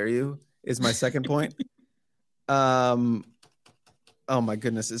 how dare you, is my second point. Oh my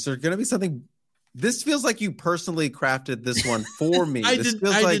goodness. Is there going to be something? This feels like you personally crafted this one for me. I this did,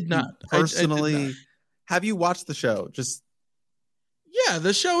 feels I like did not. you personally. I did not. Have you watched the show? Yeah,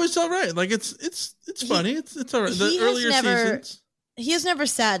 the show is all right. Like it's funny. It's all right. The earlier seasons. He has never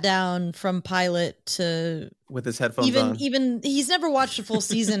sat down from pilot to with his headphones on. Even he's never watched a full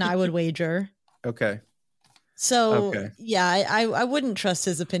season, I would wager. Okay. So yeah, I wouldn't trust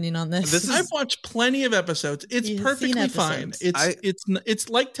his opinion on this. I've watched plenty of episodes. It's perfectly fine. It's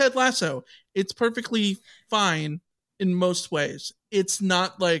like Ted Lasso. It's perfectly fine in most ways. It's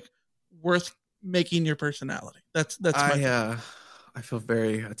not like worth making your personality. That's my I feel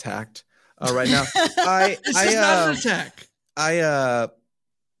very attacked right now. This is not an attack.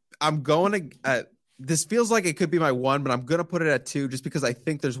 I'm going to. This feels like it could be my 1, but I'm going to put it at 2 just because I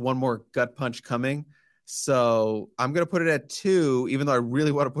think there's one more gut punch coming. So I'm going to put it at 2, even though I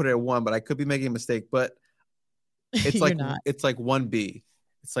really want to put it at 1, but I could be making a mistake. But it's like it's like 1B.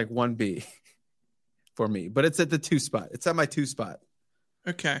 It's like 1B for me, but it's at the 2 spot. It's at my 2 spot.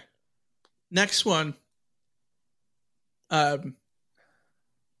 Okay. Next one.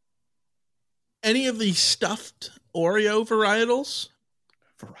 Any of the stuffed Oreo varietals?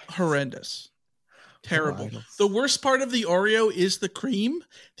 Horrendous. Terrible. The worst part of the Oreo is the cream.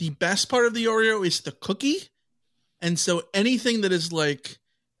 The best part of the Oreo is the cookie. And so anything that is like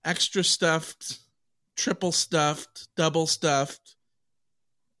extra stuffed, triple stuffed, double stuffed,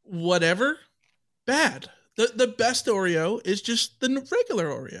 whatever, bad. The best Oreo is just the regular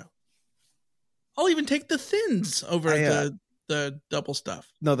Oreo. I'll even take the thins over the double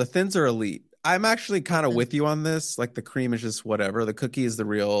stuff. No, the thins are elite. I'm actually kind of with you on this. Like the cream is just whatever. The cookie is the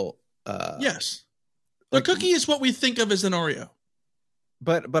real. Yes, the cookie is what we think of as an Oreo.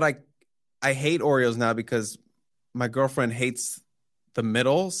 But I hate Oreos now because my girlfriend hates the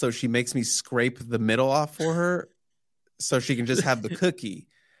middle, so she makes me scrape the middle off for her, so she can just have the cookie.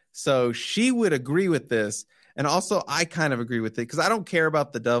 So she would agree with this, and also I kind of agree with it because I don't care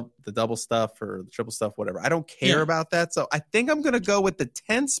about the double stuff or the triple stuff, whatever. I don't care about that. So I think I'm gonna go with the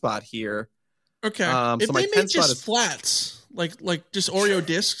 10 spot here. Okay. If so they made just flats, like just Oreo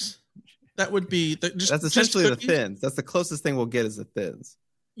discs, that would be that's essentially the thins. That's the closest thing we'll get is the thins.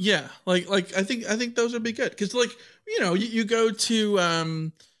 Yeah, like I think those would be good because you go to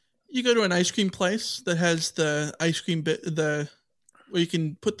an ice cream place that has the ice cream bit where you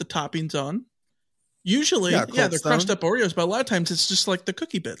can put the toppings on. Usually, they're crushed up Oreos, but a lot of times it's just like the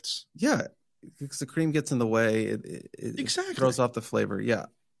cookie bits. Yeah, because the cream gets in the way. It throws off the flavor. Yeah.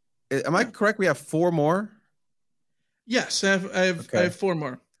 Am I correct? We have 4 more. Yes, I have 4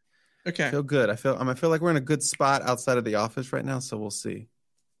 more. Okay. I feel good. I feel like we're in a good spot outside of the office right now, so we'll see.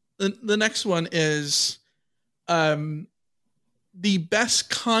 The next one is the best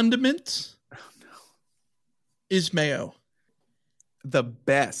condiment is mayo. The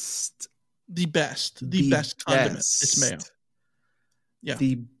best condiment is mayo. Yeah.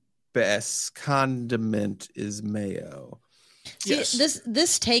 The best condiment is mayo. See, yes.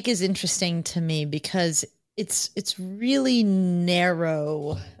 This take is interesting to me because it's really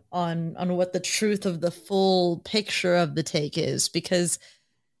narrow on what the truth of the full picture of the take is, because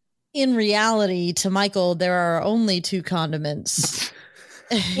in reality, to Michael, there are only 2 condiments.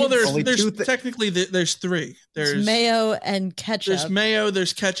 Well, there's technically there's 3. There's mayo and ketchup. There's mayo,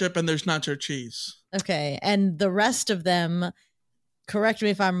 there's ketchup, and there's nacho cheese. Okay, and the rest of them, correct me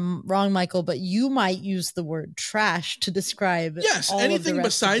if I'm wrong, Michael, but you might use the word trash to describe. Yes, all anything of the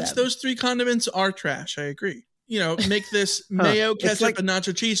rest besides of them. those 3 condiments are trash. I agree. Make this mayo, ketchup, and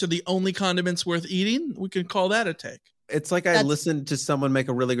nacho cheese are the only condiments worth eating. We can call that a take. It's like I listened to someone make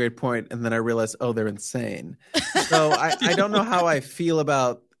a really great point, and then I realized, they're insane. So I don't know how I feel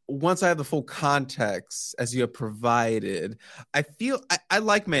about once I have the full context as you have provided. I feel I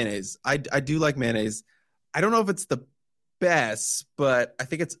like mayonnaise. I do like mayonnaise. I don't know if it's the best, but I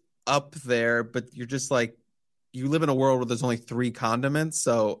think it's up there. But you're just like, you live in a world where there's only 3 condiments.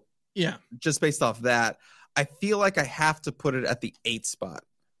 So yeah, just based off that, I feel like I have to put it at the 8 spot.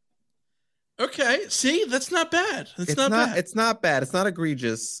 Okay, see, that's not bad. It's not bad. It's not bad. It's not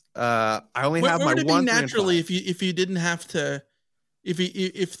egregious. I only have my would it 1 be naturally if you didn't have to,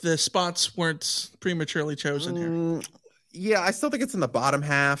 if the spots weren't prematurely chosen here. Yeah, I still think it's in the bottom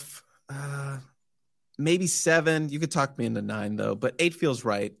half. Maybe 7. You could talk me into 9 though, but 8 feels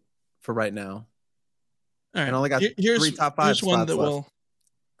right for right now. All right, and I only got 3 top 5 spots one that left. will.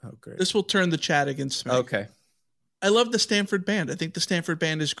 Oh, great. This will turn the chat against me. Okay. I love the Stanford Band. I think the Stanford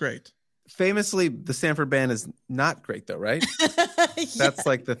Band is great. Famously, the Stanford Band is not great though, right? Yeah. That's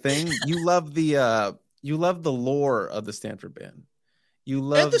like the thing. You love the you love the lore of the Stanford Band. You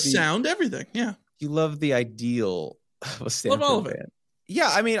love and the sound, everything. Yeah. You love the ideal of a Stanford all of it. Band. Yeah,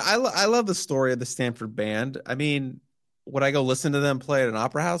 I mean, I love the story of the Stanford Band. I mean, would I go listen to them play at an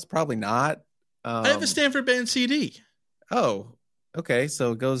opera house? Probably not. I have a Stanford Band CD. Oh, okay.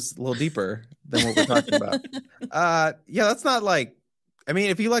 So it goes a little deeper than what we're talking about. Yeah, that's not like, I mean,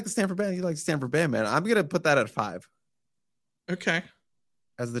 if you like the Stanford Band, you like the Stanford Band, man. I'm going to put that at 5. Okay.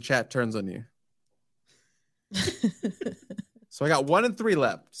 As the chat turns on you. So I got 1 and 3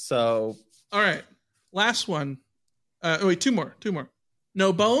 left. So. All right. Last one. Wait, two more.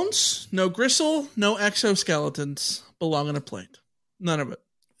 No bones, no gristle, no exoskeletons belong on a plate. None of it.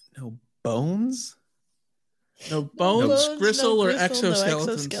 No bones? No bones, gristle, or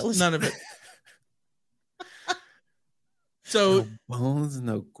exoskeletons. No None of it. So no bones,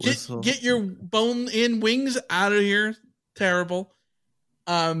 no gristle. Get your bone in wings out of here. Terrible.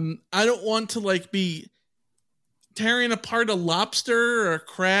 I don't want to like be tearing apart a lobster or a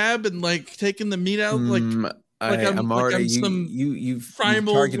crab and like taking the meat out I'm already you've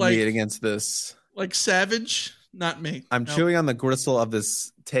targeted me against this. Like savage, not me. I'm chewing on the gristle of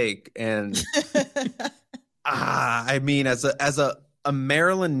this take, and I mean, as a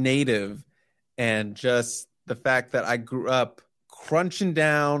Maryland native, and just the fact that I grew up crunching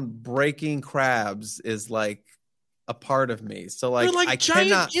down, breaking crabs is like a part of me. So like, they're like I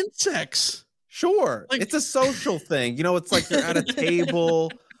giant insects. Sure, it's a social thing. You know, it's like you're at a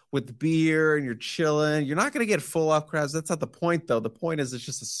table with beer and you're chilling. You're not going to get full off crabs. That's not the point, though. The point is it's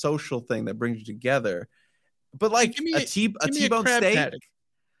just a social thing that brings you together. But like a T-bone steak,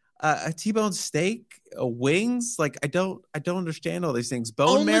 a T-bone steak, wings. Like I don't understand all these things.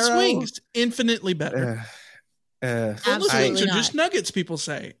 Bone marrow, wings, infinitely better. Boneless wings are just nuggets, people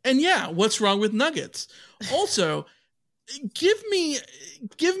say. And yeah, what's wrong with nuggets? Also, give me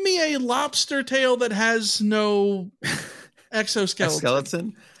a lobster tail that has no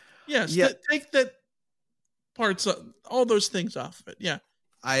exoskeleton. Yes, yeah. Take that parts, all those things off of it. Yeah,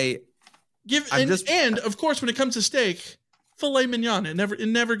 and of course, when it comes to steak, filet mignon. It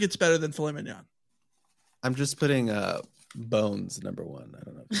never gets better than filet mignon. I'm just putting bones number 1. I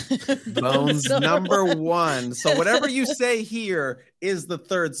don't know. Bones number 1. So whatever you say here is the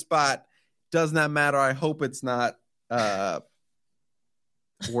 3rd spot. Does not matter. I hope it's not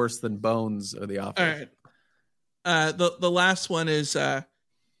worse than bones or the opposite. All right. The last one is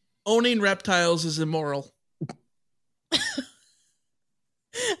owning reptiles is immoral. I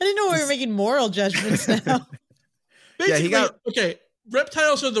didn't know we were making moral judgments now. Basically, okay,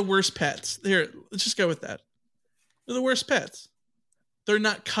 reptiles are the worst pets. Here, let's just go with that. They're the worst pets. They're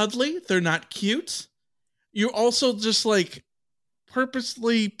not cuddly. They're not cute. You also just like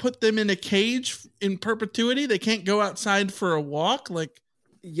purposely put them in a cage in perpetuity. They can't go outside for a walk. Like,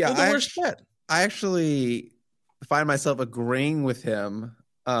 they're the worst pet. I actually find myself agreeing with him.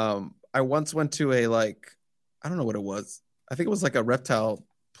 I once went to I don't know what it was. I think it was like a reptile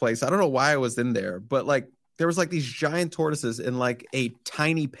place. I don't know why I was in there, but like there was like these giant tortoises in like a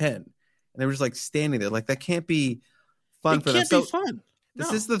tiny pen, and they were just like standing there. Like that can't be fun for them. It can't be fun.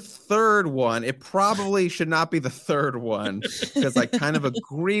 This is the 3rd one. It probably should not be the 3rd one because I kind of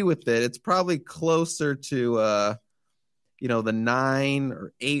agree with it. It's probably closer to the 9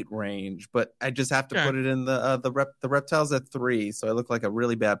 or 8 range, but I just have to put it in the reptiles at 3, so I look like a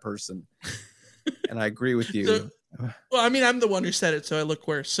really bad person. And I agree with you. So, well, I mean, I'm the one who said it, so I look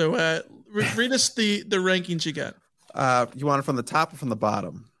worse. So read us the rankings you got. You want it from the top or from the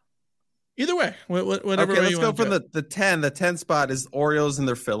bottom? Either way, whatever. Okay, let's go from the 10. The 10 spot is Oreos and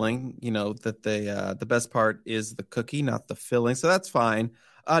their filling. You know that the best part is the cookie, not the filling, so that's fine.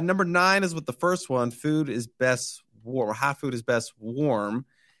 Number 9 is with the first one. Food is best warm, or half food is best warm.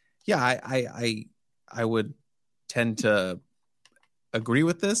 Yeah, I would tend to agree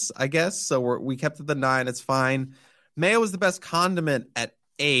with this, I guess. So we kept it the 9. It's fine. Mayo is the best condiment at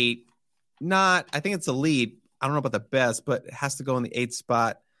 8. I think it's elite. I don't know about the best, but it has to go in the 8th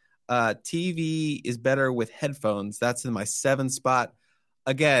spot. TV is better with headphones. That's in my 7th spot.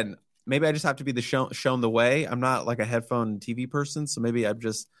 Again, maybe I just have to be shown the way. I'm not like a headphone TV person, so maybe I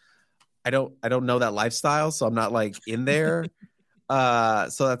don't know that lifestyle, so I'm not like in there.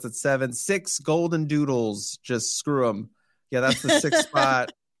 So that's at 7. 6, Golden Doodles. Just screw them. Yeah, that's the 6th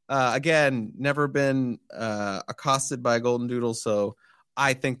spot. Again, never been accosted by a Golden Doodle, so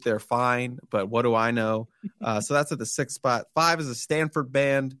I think they're fine, but what do I know? So that's at the 6th spot. 5 is a Stanford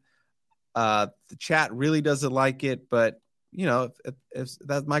Band. The chat really doesn't like it, but you know, if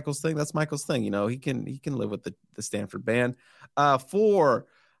that's Michael's thing, that's Michael's thing. You know, he can live with the Stanford Band. 4,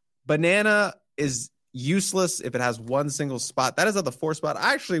 banana is useless if it has one single spot. That is at the 4 spot.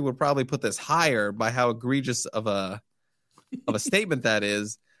 I actually would probably put this higher by how egregious of a statement that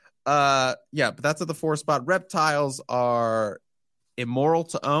is. But that's at the 4 spot. Reptiles are immoral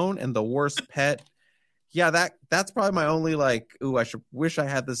to own and the worst pet. Yeah, that's probably my only wish I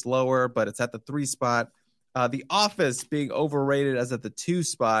had this lower, but it's at the 3 spot. The Office being overrated as at the 2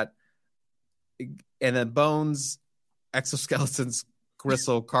 spot. And then bones, exoskeletons,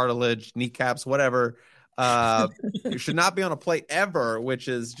 gristle, cartilage, kneecaps, whatever. It should not be on a plate ever, which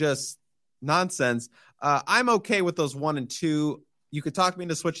is just nonsense. I'm okay with those 1 and 2. You could talk me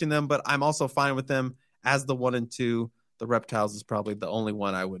into switching them, but I'm also fine with them as the 1 and 2. The reptiles is probably the only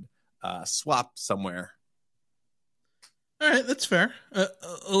one I would swap somewhere. All right, that's fair.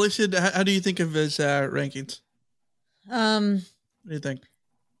 Alicia, how do you think of his rankings? What do you think?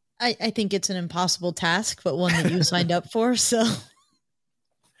 I think it's an impossible task, but one that you signed up for. So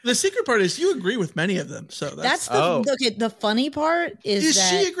the secret part is you agree with many of them. So that's okay. The funny part is that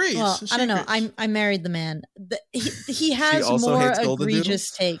she agrees. Well, I don't know. I married the man. He has more egregious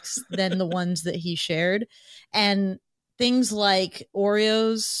takes than the ones that he shared, and things like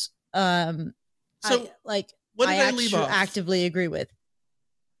Oreos. What did I leave off? Actively agree with.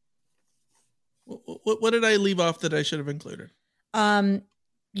 What did I leave off that I should have included?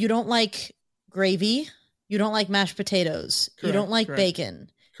 You don't like gravy. You don't like mashed potatoes. Correct, you don't like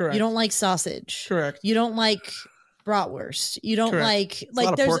bacon. Correct. You don't like sausage. Correct. You don't like bratwurst. You don't like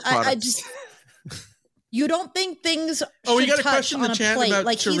there's I just you don't think things we should got a touch question in on the a chat plate. about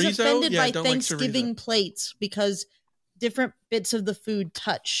Like chorizo? He's offended by Thanksgiving Thanksgiving plates because different bits of the food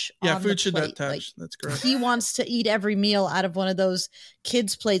touch on food the should plate. not touch. That's correct. He wants to eat every meal out of one of those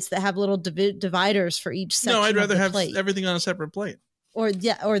kids' plates that have little dividers for each section. No, I'd rather have plate. everything on a separate plate. Or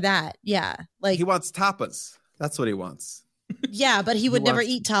that. Like he wants tapas. That's what he wants. Yeah, but he would never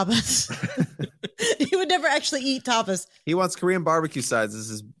eat tapas. He would never actually eat tapas. He wants Korean barbecue sides. This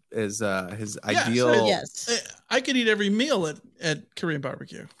is his ideal. So yes, I could eat every meal at Korean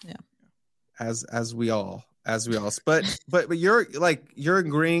barbecue. Yeah, as we all. But you're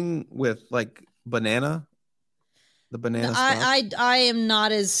agreeing with like banana. The banana. I am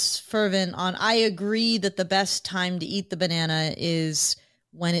not as fervent on. I agree that the best time to eat the banana is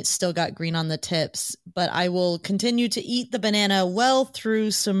when it's still got green on the tips, but I will continue to eat the banana well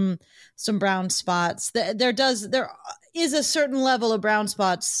through some brown spots. There is a certain level of brown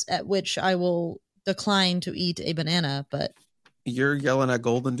spots at which I will decline to eat a banana, but you're yelling at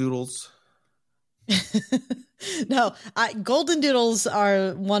golden doodles. No, golden doodles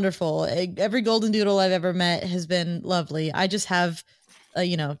are wonderful. Every golden doodle I've ever met has been lovely. I just have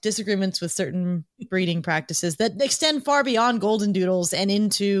disagreements with certain breeding practices that extend far beyond golden doodles and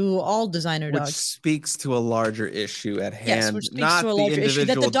into all designer dogs. Which speaks to a larger issue at hand. Yes, which speaks to a larger issue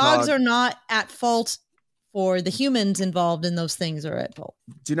that the dogs are not at fault for the humans involved in those things are at fault.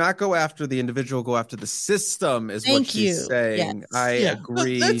 Do not go after the individual, go after the system is what she's saying. Yes. I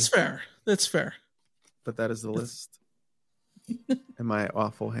agree. That's fair. But that is the list. In my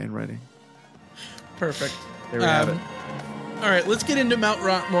awful handwriting. Perfect. There we have it. All right, let's get into Mount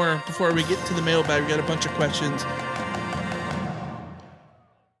Rottmore before we get to the mailbag. We got a bunch of questions.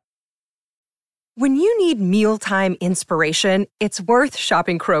 When you need mealtime inspiration, it's worth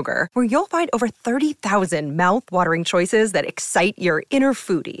shopping Kroger, where you'll find over 30,000 mouth-watering choices that excite your inner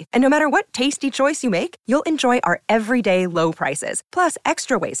foodie. And no matter what tasty choice you make, you'll enjoy our everyday low prices, plus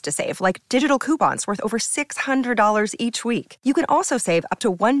extra ways to save, like digital coupons worth over $600 each week. You can also save up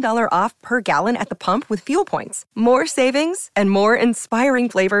to $1 off per gallon at the pump with fuel points. More savings and more inspiring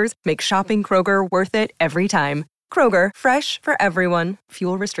flavors make shopping Kroger worth it every time. Kroger, fresh for everyone.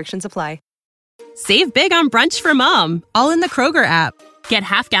 Fuel restrictions apply. Save big on brunch for mom, all in the Kroger app. Get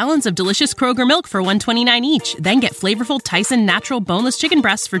half gallons of delicious Kroger milk for $1.29 each. Then get flavorful Tyson natural boneless chicken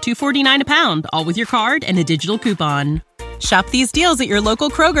breasts for $2.49 a pound, all with your card and a digital coupon. Shop these deals at your local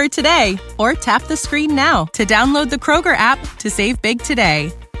Kroger today, or tap the screen now to download the Kroger app to save big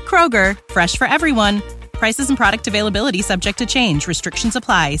today. Kroger, fresh for everyone. Prices and product availability subject to change. Restrictions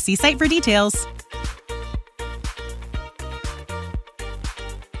apply. See site for details.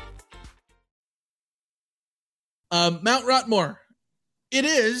 Mount Rottmore. It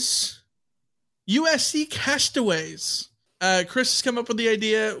is USC Castaways. Chris has come up with the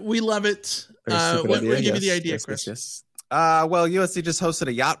idea. We love it. What gave you the idea, Chris? Yes. Well, USC just hosted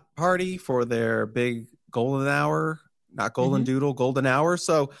a yacht party for their big golden hour, not golden doodle, golden hour.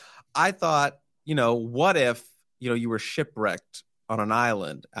 So I thought, what if, you were shipwrecked on an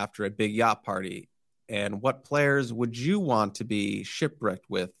island after a big yacht party, and what players would you want to be shipwrecked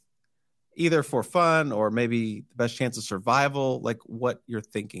with? Either for fun or maybe the best chance of survival, like what your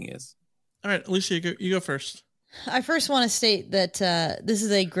thinking is. All right, Alicia, you go first. I first want to state that this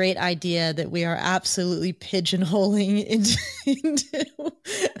is a great idea that we are absolutely pigeonholing into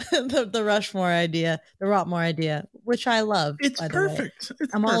the Rushmore idea, the Rotmore idea, which I love. It's by the perfect. way.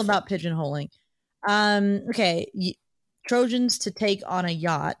 I'm all about pigeonholing. Okay, Trojans to take on a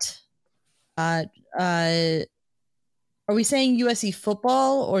yacht. Are we saying USC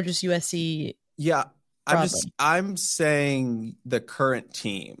football or just USC? Yeah, broadly? I'm saying the current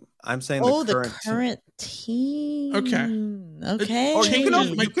team. I'm saying the current team. Okay. Or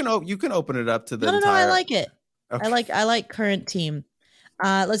you can open it up to the No, entire... I like it. Okay. I like current team.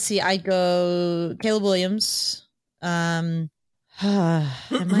 Let's see. I go Caleb Williams. Who are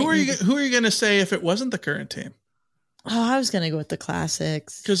you going to say if it wasn't the current team? Oh, I was going to go with the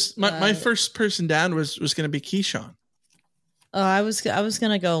classics. Because my first person down was going to be Keyshawn. Oh, I was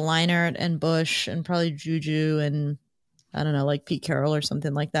going to go Leinart and Bush and probably Juju and I don't know, like Pete Carroll or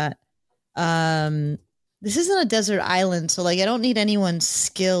something like that. This isn't a desert island, so like I don't need anyone's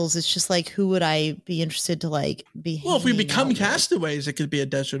skills. It's just like who would I be interested to like be? Well, if we become castaways, it could be a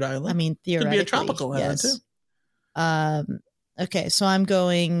desert island. I mean, theoretically, it could be a tropical island too. Okay, so I'm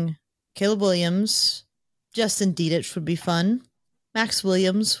going Caleb Williams. Justin Dietich would be fun. Max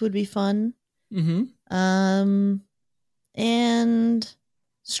Williams would be fun. Mm-hmm. And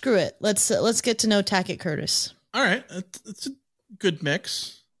screw it. Let's get to know Tackett Curtis. All right, it's a good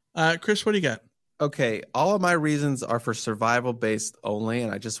mix. Chris, what do you got? Okay, all of my reasons are for survival based only,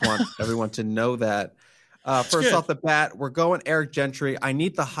 and I just want everyone to know that. First off the bat, we're going Eric Gentry. I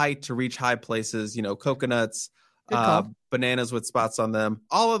need the height to reach high places. You know, coconuts, bananas with spots on them.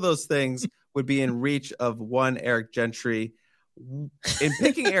 All of those things would be in reach of one Eric Gentry. In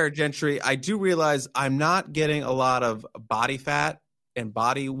picking Eric Gentry, I do realize I'm not getting a lot of body fat and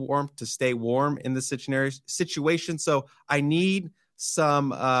body warmth to stay warm in this situation. So I need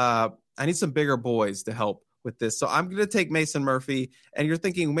some bigger boys to help with this. So I'm going to take Mason Murphy. And you're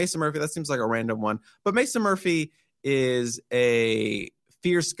thinking Mason Murphy, that seems like a random one. But Mason Murphy is a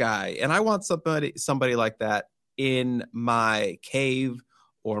fierce guy. And I want somebody like that in my cave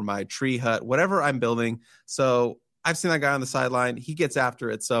or my tree hut, whatever I'm building. So I've seen that guy on the sideline. He gets after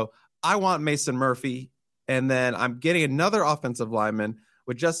it. So I want Mason Murphy. And then I'm getting another offensive lineman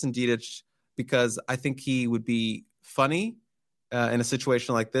with Justin Dietich because I think he would be funny in a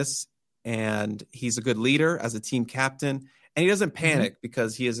situation like this. And he's a good leader as a team captain. And he doesn't panic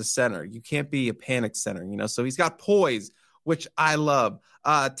because he is a center. You can't be a panic center, you know. So he's got poise, which I love.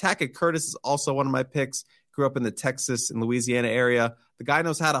 Tackett Curtis is also one of my picks. Grew up in the Texas and Louisiana area. The guy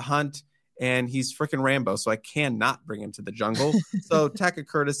knows how to hunt. And he's freaking Rambo, so I cannot bring him to the jungle. So Tackett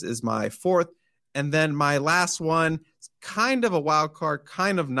Curtis is my fourth. And then my last one is kind of a wild card,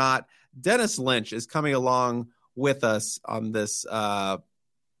 kind of not. Dennis Lynch is coming along with us on this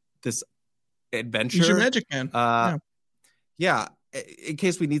this adventure. He's your magic man. Yeah, in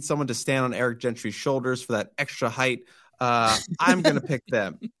case we need someone to stand on Eric Gentry's shoulders for that extra height, I'm going to pick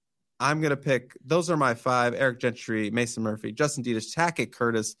them. Those are my five: Eric Gentry, Mason Murphy, Justin Dietich, Tackett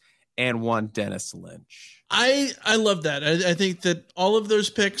Curtis, and one Dennis Lynch. I love that. I think that all of those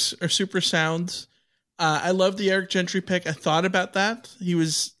picks are super sound. I love the Eric Gentry pick. I thought about that. He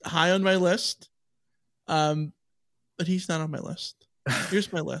was high on my list. But he's not on my list.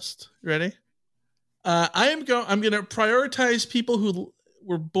 Here's my list. Ready? I'm going to prioritize people who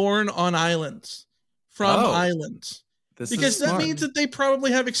were born on islands, islands. Because that means that they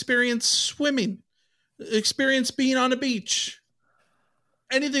probably have experience swimming, experience being on a beach.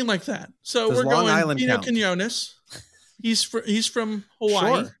 Anything like that. So we're going Pino Quinones. He's from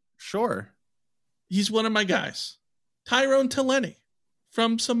Hawaii. Sure. He's one of my guys. Tyrone Taleni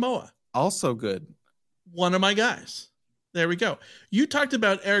from Samoa. Also good. One of my guys. There we go. You talked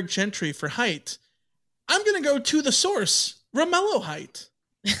about Eric Gentry for height. I'm going to go to the source, Romello Height.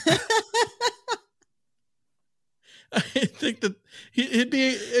 I think that he'd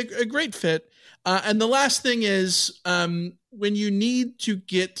be a great fit. And the last thing is, when you need to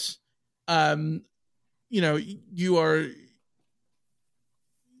get, you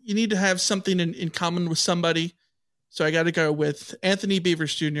need to have something in common with somebody. So I got to go with Anthony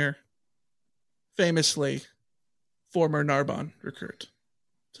Beavers Jr., famously former Narbonne recruit.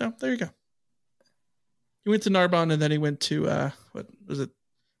 So there you go. He went to Narbonne and then he went to, what was it?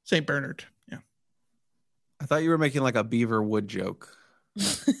 St. Bernard. Yeah. I thought you were making like a Beaver Wood joke.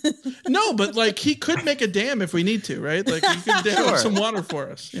 No, but like he could make a dam if we need to, right? Like he could dam up some water for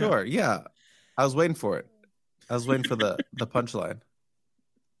us. Sure, yeah. I was waiting for it. I was waiting for the punchline.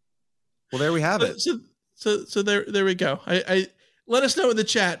 Well, there we have it. So there we go. I let us know in the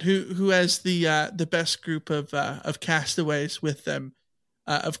chat who has the best group of castaways with them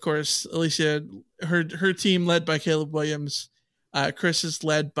Of course, Alicia, her team led by Caleb Williams. Chris is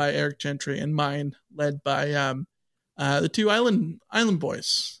led by Eric Gentry, and mine led by the two island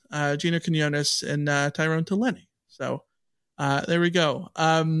boys, Gino Quinones and Tyrone Taleni. So there we go.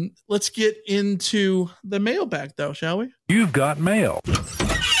 Let's get into the mailbag, though, shall we? You've got mail.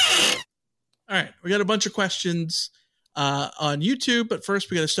 All right, we got a bunch of questions on YouTube, but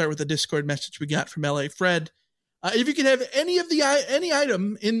first we got to start with the Discord message we got from LA Fred. If you could have any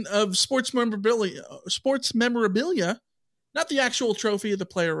item of sports memorabilia, not the actual trophy of the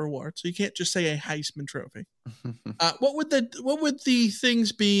player reward, so you can't just say a Heisman Trophy. What would the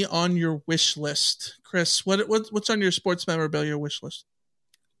things be on your wish list, Chris? What's on your sports memorabilia wish list?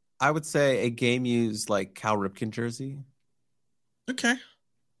 I would say a game used like Cal Ripken jersey. Okay.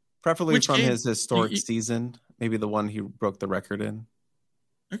 Preferably Which from game? his historic season, maybe the one he broke the record in.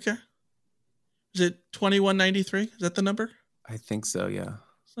 Okay. Is it 2193? Is that the number? I think so, yeah.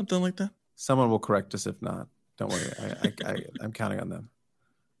 Something like that. Someone will correct us if not. Don't worry. I'm counting on them.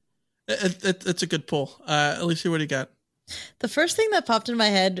 It's a good pull. Alicia, what do you got? The first thing that popped in my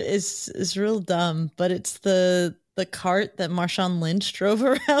head is real dumb, but it's the cart that Marshawn Lynch drove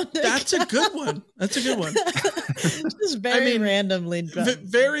around. That's a good one. Just very randomly.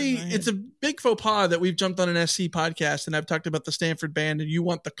 It's a big faux pas that we've jumped on an SC podcast, and I've talked about the Stanford band, and you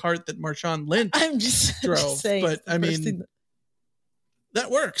want the cart that Marshawn Lynch drove. Saying, but I mean, that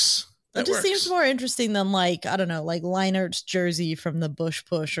works. It just seems more interesting than like Leinert's jersey from the Bush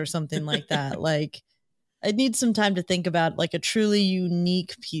Push or something like that. Like, I need some time to think about like a truly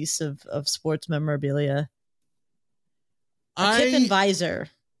unique piece of sports memorabilia. Kiffin visor.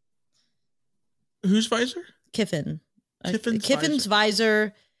 Whose visor? Kiffin. Kiffin's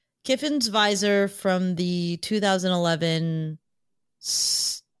visor. Kiffin's visor from the 2011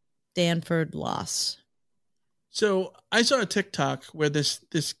 Stanford loss. So I saw a TikTok where this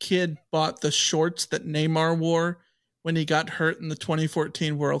kid bought the shorts that Neymar wore when he got hurt in the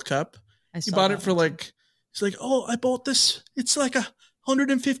 2014 World Cup. He bought it for he's like, oh, I bought this. It's like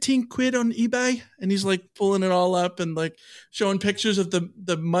 115 quid on eBay. And he's like pulling it all up and like showing pictures of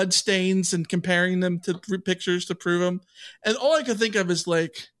the mud stains and comparing them to pictures to prove them. And all I could think of is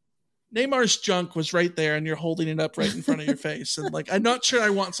like, Neymar's junk was right there and you're holding it up right in front of your face. And like, I'm not sure I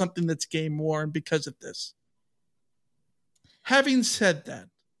want something that's game worn because of this. Having said that,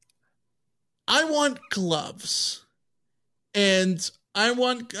 I want gloves. And I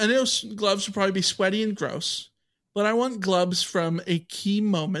know gloves will probably be sweaty and gross, but I want gloves from a key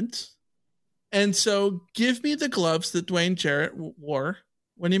moment. And so give me the gloves that Dwayne Jarrett wore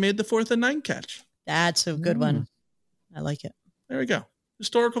when he made the 4th and 9 catch. That's a good one. I like it. There we go.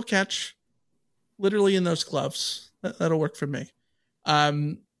 Historical catch, literally in those gloves. That'll work for me.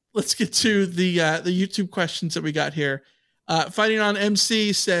 Let's get to the YouTube questions that we got here. Fighting on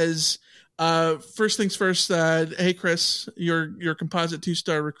MC says, first things first, hey, Chris, your composite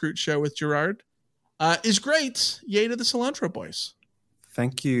 2-star recruit show with Gerard is great. Yay to the Cilantro Boys.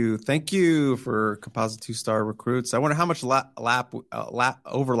 Thank you for composite 2-star recruits. I wonder how much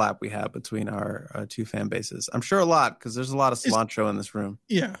overlap we have between our two fan bases. I'm sure a lot because there's a lot of cilantro in this room.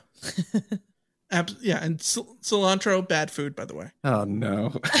 Yeah. Yeah, and cilantro, bad food, by the way. Oh,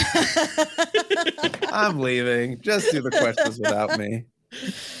 no. I'm leaving. Just do the questions without me.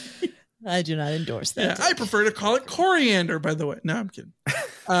 I do not endorse that. Yeah, I prefer to call it coriander, by the way. No, I'm kidding.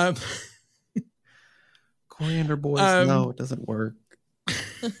 Coriander boys, no, it doesn't work.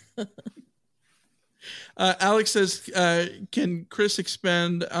 Alex says, can Chris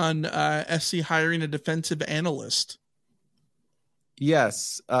expand on SC hiring a defensive analyst?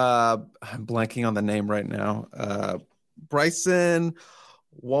 Yes. I'm blanking on the name right now. Bryson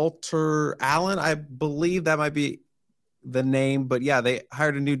Walter Allen, I believe that might be the name. But yeah, they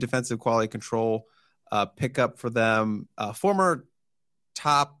hired a new defensive quality control pickup for them. Former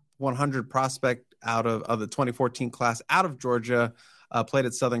top 100 prospect out of the 2014 class out of Georgia, played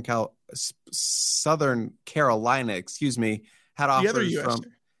at Southern Carolina, had offers from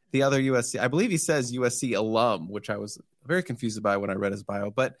the other USC. I believe he says USC alum, which I was very confused by when I read his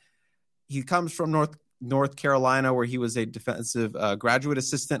bio, but he comes from North Carolina, where he was a defensive graduate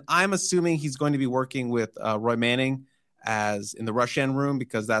assistant. I'm assuming he's going to be working with Roy Manning as in the rush end room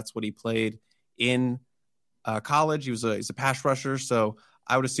because that's what he played in college. He's a pass rusher, so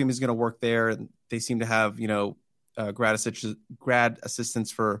I would assume he's going to work there. And they seem to have grad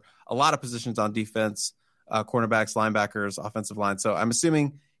assistants for a lot of positions on defense, cornerbacks, linebackers, offensive line. So I'm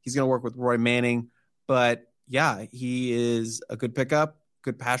assuming he's going to work with Roy Manning, but yeah, he is a good pickup,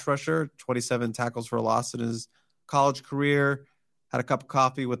 good pass rusher, 27 tackles for a loss in his college career, had a cup of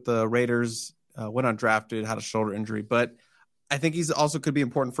coffee with the Raiders, went undrafted, had a shoulder injury. But I think he's also could be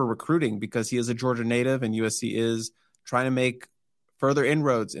important for recruiting because he is a Georgia native and USC is trying to make further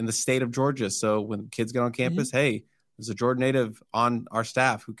inroads in the state of Georgia. So when kids get on campus, hey, there's a Georgia native on our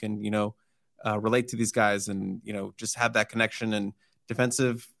staff who can, relate to these guys and, just have that connection, and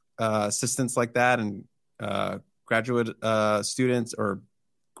defensive assistants like that and graduate students or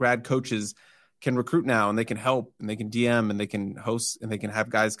grad coaches can recruit now, and they can help, and they can DM, and they can host, and they can have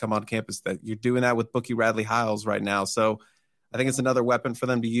guys come on campus. That you're doing that with Bookie Radley-Hiles right now. So I think it's another weapon for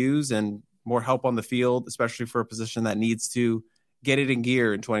them to use, and more help on the field, especially for a position that needs to get it in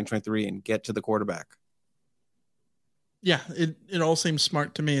gear in 2023 and get to the quarterback. Yeah, it all seems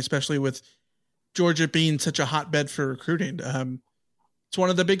smart to me, especially with Georgia being such a hotbed for recruiting. It's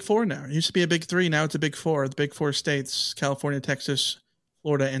one of the big four now. It used to be a big three. Now it's a big four. The big four states: California, Texas,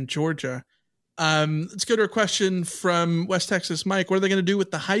 Florida, and Georgia. Let's go to a question from West Texas. Mike, what are they going to do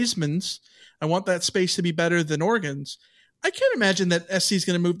with the Heismans? I want that space to be better than Oregon's. I can't imagine that SC is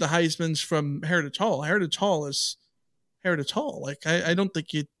going to move the Heismans from Heritage Hall. Heritage Hall is Heritage Hall. Like, I don't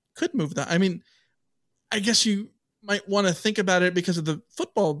think you could move that. I mean, I guess you might want to think about it because of the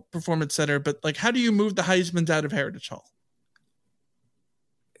football performance center, but like, how do you move the Heismans out of Heritage Hall?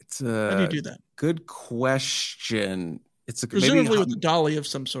 How do you do that? Good question. It's presumably with a dolly of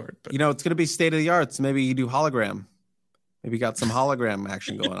some sort. But. It's going to be state of the arts. Maybe you do hologram. Maybe you got some hologram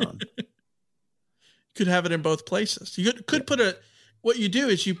action going on. Could have it in both places. You could put what you do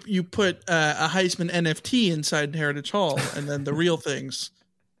is you put a Heisman NFT inside Heritage Hall, and then the real things.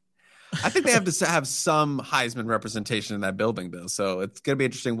 I think they have to have some Heisman representation in that building, though. So it's going to be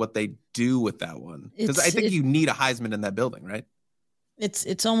interesting what they do with that one, because I think you need a Heisman in that building, right?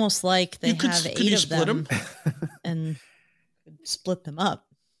 It's almost like they have 8 of them and split them up.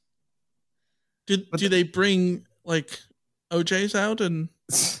 Do they bring like OJ's out and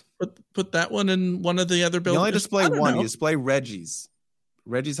put that one in one of the other buildings? You only display one. You display Reggie's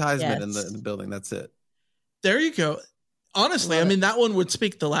Heisman in the building. That's it. There you go. Honestly, I mean, that one would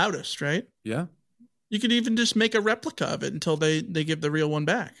speak the loudest, right? Yeah. You could even just make a replica of it until they give the real one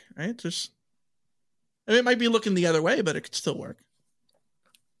back, right? It might be looking the other way, but it could still work.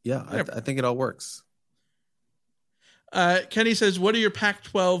 Yeah, I think it all works. Kenny says, what are your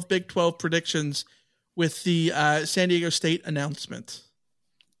Pac-12, Big 12 predictions with the San Diego State announcement?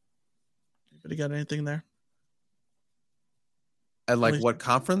 Anybody got anything there? And like what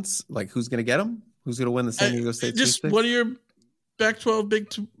conference? Like who's going to get them? Who's going to win the San Diego State? What are your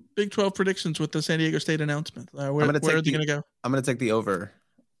Pac-12, Big 12 predictions with the San Diego State announcement? Where are they going to go? I'm going to take the over.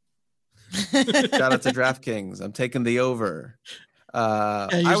 Shout out to DraftKings. I'm taking the over.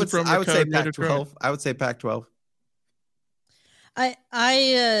 I would say Pac-12. I would say Pac-12.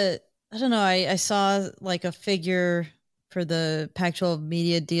 I don't know. I saw like a figure for the Pac-12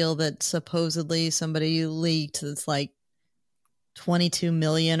 media deal that supposedly somebody leaked. It's like 22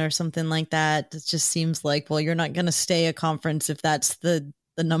 million or something like that. It just seems like, well, you're not going to stay a conference if that's the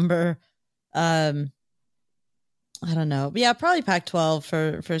number. I don't know. But yeah, probably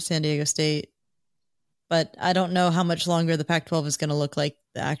Pac-12 for San Diego State. But I don't know how much longer the Pac-12 is going to look like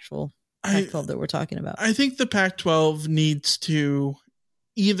the actual Pac-12 that we're talking about. I think the Pac-12 needs to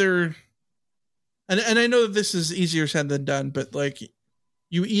either, and I know that this is easier said than done, but like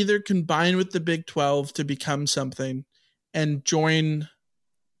you either combine with the Big 12 to become something and join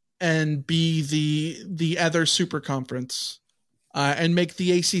and be the other super conference and make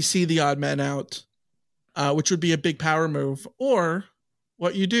the ACC the odd man out, which would be a big power move. Or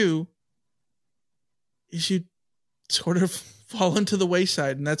what you do is you sort of fall into the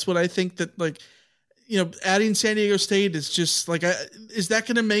wayside. And that's what I think that, like, adding San Diego State is just like, is that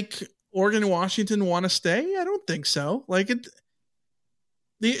going to make Oregon and Washington want to stay? I don't think so. Like, are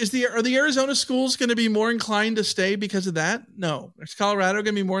the Arizona schools going to be more inclined to stay because of that? No. Is Colorado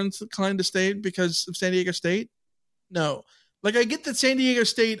going to be more inclined to stay because of San Diego State? No. Like, I get that San Diego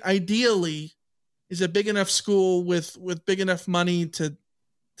State ideally is a big enough school with big enough money to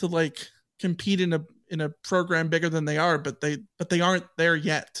like compete in a program bigger than they are, but they aren't there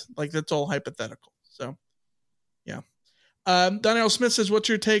yet. Like, that's all hypothetical. So, yeah. Donnell Smith says, what's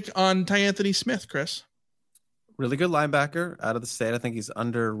your take on Anthony Smith, Chris? Really good linebacker out of the state. I think he's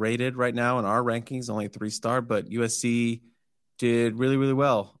underrated right now in our rankings, only a 3-star, but USC did really, really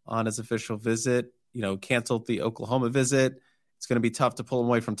well on his official visit, canceled the Oklahoma visit. It's going to be tough to pull him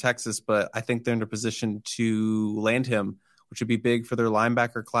away from Texas, but I think they're in a position to land him, which would be big for their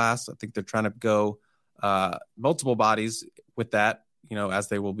linebacker class. I think they're trying to go multiple bodies with that, as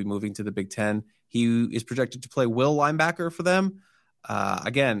they will be moving to the Big Ten. He is projected to play will linebacker for them.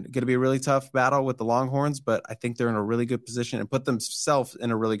 Again, going to be a really tough battle with the Longhorns, but I think they're in a really good position and put themselves in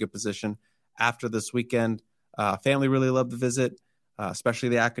a really good position after this weekend Family really loved the visit, especially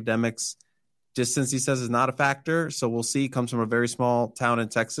the academics. Distance, he says, is not a factor. So we'll see. Comes from a very small town in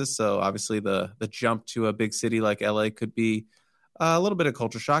Texas. So obviously the jump to a big city like LA could be a little bit of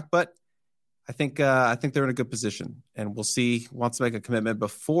culture shock. But I think they're in a good position. And we'll see. He wants to make a commitment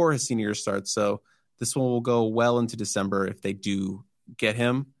before his senior year starts. So this one will go well into December if they do get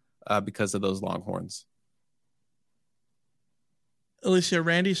him because of those Longhorns. Alicia,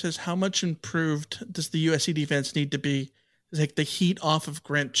 Randy says, how much improved does the USC defense need to be to take the heat off of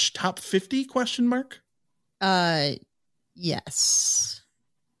Grinch? Top 50 ? Yes.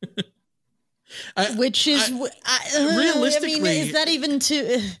 Which is realistically, I mean, is that even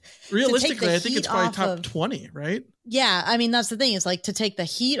realistically, I think it's probably top 20, right? Yeah, I mean, that's the thing. Is like to take the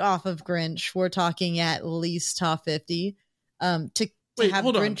heat off of Grinch, we're talking at least top 50. Hold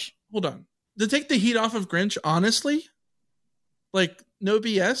on. To take the heat off of Grinch, honestly, like no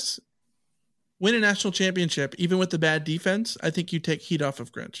BS, win a national championship, even with the bad defense, I think you take heat off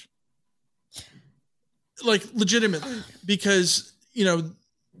of Grinch. Like legitimately, because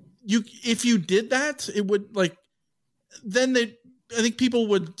if you did that, it would then I think people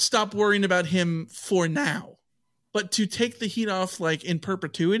would stop worrying about him for now. But to take the heat off in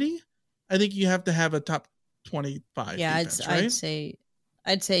perpetuity, I think you have to have a top 25. Yeah, defense, right?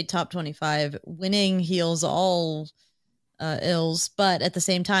 I'd say top 25. Winning heals all ills, but at the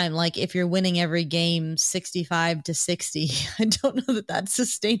same time, if you're winning every game 65-60, I don't know that that's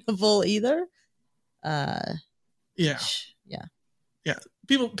sustainable either. Yeah.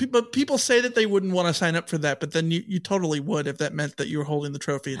 People say that they wouldn't want to sign up for that, but then you totally would if that meant that you were holding the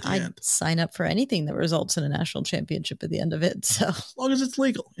trophy at the end. I'd sign up for anything that results in a national championship at the end of it. So as long as it's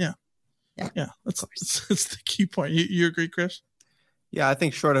legal, yeah. That's the key point. You agree, Chris? Yeah, I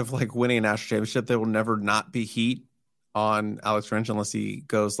think short of winning a national championship, there will never not be heat on Alex Grinch unless he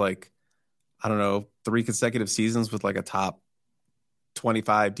goes 3 consecutive seasons with a top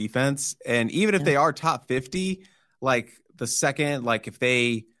 25 defense. And even if they are top 50, the second, if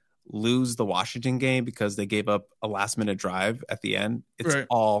they lose the Washington game because they gave up a last minute drive at the end, it's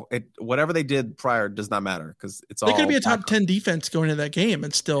right. Whatever they did prior does not matter because it's all. They could be a top 10 defense going into that game,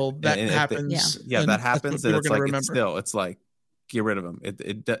 and still that happens. That happens, and it's get rid of him.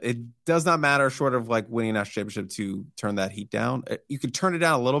 It does not matter short of winning a national championship to turn that heat down. You can turn it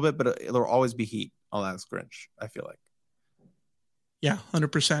down a little bit, but there'll always be heat on Alex Grinch, I feel like. Yeah,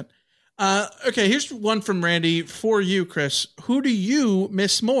 100%. Okay, here's one from Randy for you, Chris. Who do you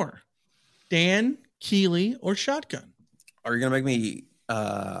miss more, Dan, Keeley, or Shotgun? Are you going to make me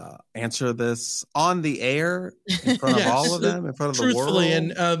answer this on the air in front of all of them, in front of the world? Truthfully,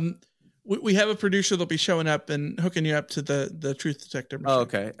 and we have a producer that'll be showing up and hooking you up to the truth detector machine. Oh,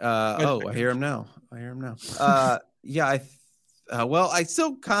 okay. I hear him now. Yeah, I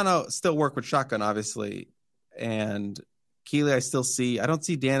still work with Shotgun, obviously, and Keeley, I don't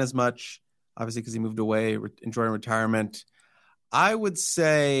see Dan as much, obviously, because he moved away, enjoying retirement. I would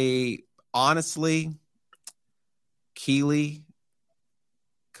say, honestly, Keeley,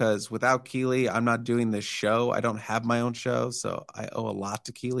 because without Keeley, I'm not doing this show. I don't have my own show, so I owe a lot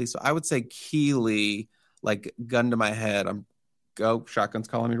to Keeley. So I would say Keeley, gun to my head. Shotgun's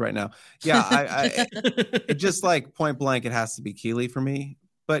calling me right now. Yeah, it just point blank, it has to be Keeley for me.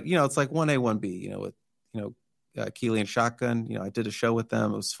 But, it's 1A, 1B, with, Keeley and Shotgun. I did a show with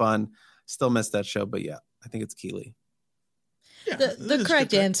them. It was fun. Still missed that show, but yeah, I think it's Keeley. Yeah, the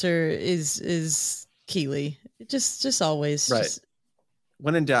correct answer is Keeley. Just always right.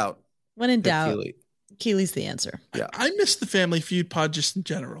 When in doubt, Keeley. Keeley's the answer. Yeah, I miss the Family Feud pod just in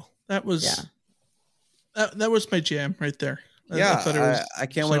general. That was that was my jam right there. I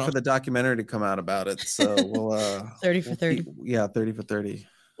can't wait for the documentary to come out about it. So we'll 30 for 30. 30 for 30.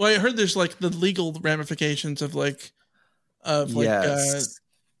 Well, I heard there's the legal ramifications of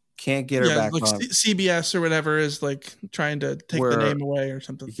can't get her back on. CBS or whatever is trying to take the name away or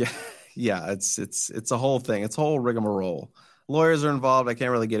something. Yeah, it's a whole thing. It's a whole rigmarole. Lawyers are involved. I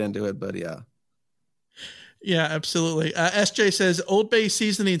can't really get into it, but yeah. Yeah, absolutely. SJ says Old Bay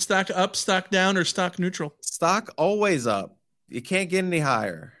seasoning, stock up, stock down, or stock neutral? Stock always up. It can't get any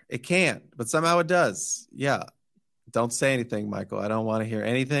higher. It can't, but somehow it does. Yeah. Don't say anything, Michael. I don't want to hear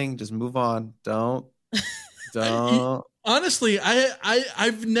anything. Just move on. Don't. Honestly,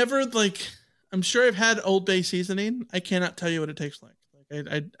 I've never I'm sure I've had Old Bay seasoning. I cannot tell you what it tastes like.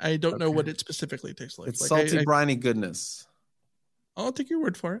 I don't know what it specifically tastes like. It's salty, briny goodness. I'll take your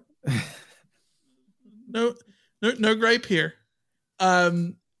word for it. No gripe here.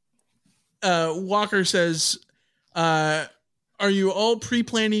 Walker says, are you all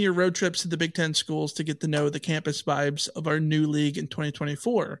pre-planning your road trips to the Big Ten schools to get to know the campus vibes of our new league in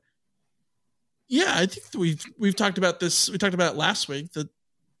 2024? Yeah, I think we've talked about this. We talked about it last week, that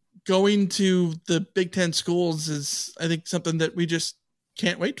going to the Big Ten schools is, I think, something that we just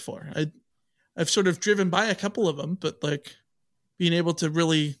can't wait for. I've sort of driven by a couple of them, but like being able to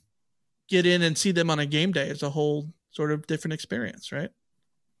really get in and see them on a game day is a whole sort of different experience, right?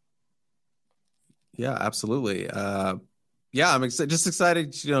 Yeah, absolutely. Yeah, I'm just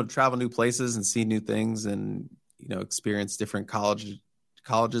excited to, travel new places and see new things and, experience different colleges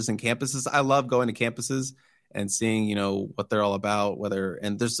and campuses. I love going to campuses and seeing, what they're all about,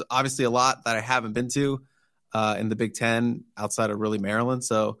 and there's obviously a lot that I haven't been to in the Big Ten outside of really Maryland.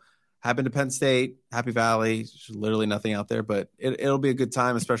 So I've been to Penn State, Happy Valley, there's literally nothing out there, but it'll be a good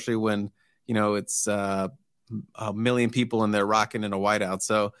time, especially when, it's a million people in there rocking in a whiteout.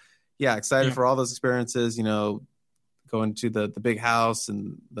 So yeah, excited for all those experiences, going to the big house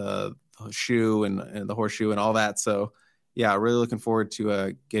and the shoe and the horseshoe and all that. So yeah, really looking forward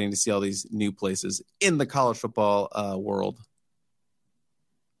to getting to see all these new places in the college football world.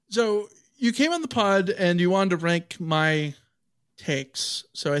 So you came on the pod and you wanted to rank my takes.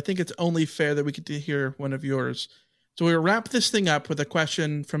 So I think it's only fair that we get to hear one of yours. So we'll wrap this thing up with a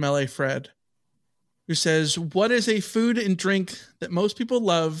question from LA Fred, who says, what is a food and drink that most people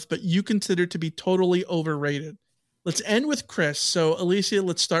love, but you consider to be totally overrated? Let's end with Chris. So Alicia,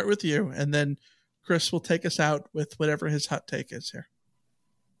 let's start with you. And then Chris will take us out with whatever his hot take is here.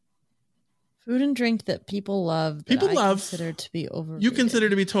 Food and drink that people love. Consider to be overrated. You consider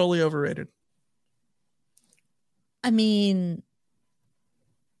to be totally overrated. I mean,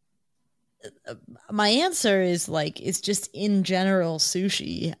 my answer is it's just in general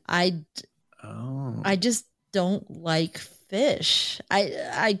sushi. I just don't like fish.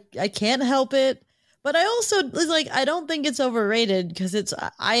 I can't help it. But I also I don't think it's overrated because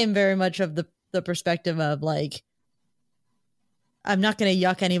I am very much of the perspective of I'm not going to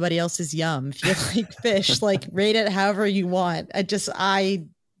yuck anybody else's yum. If you like fish, rate it however you want. I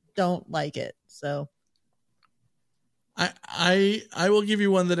don't like it. So I will give you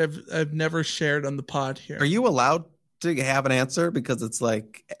one that I've never shared on the pod here. Are you allowed to have an answer because it's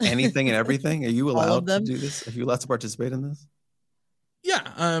anything and everything? Are you allowed to do this? Are you allowed to participate in this? Yeah.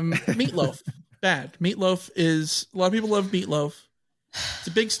 Meatloaf. Bad. Meatloaf is, a lot of people love meatloaf. It's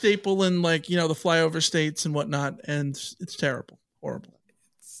a big staple in the flyover states and whatnot. And it's terrible. Horrible.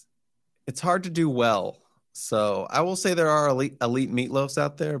 It's hard to do well. So I will say there are elite meatloafs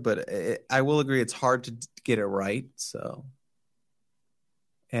out there, but I will agree it's hard to get it right. So,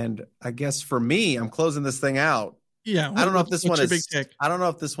 and I guess for me, I'm closing this thing out. Yeah. I don't know if this one is, I don't know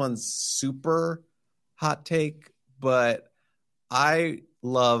if this one's super hot take, but I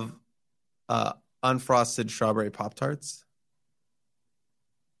love unfrosted strawberry Pop-Tarts.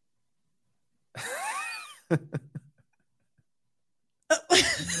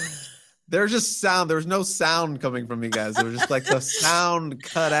 There's just sound. There was no sound coming from you guys. It was just the sound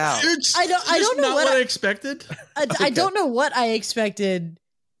cut out. I don't know what I expected. I don't know what I expected.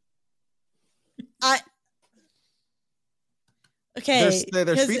 Okay,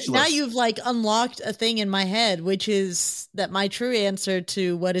 because now you've unlocked a thing in my head, which is that my true answer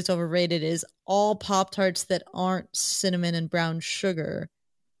to what is overrated is all Pop-Tarts that aren't cinnamon and brown sugar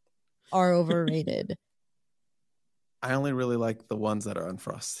are overrated. I only really like the ones that are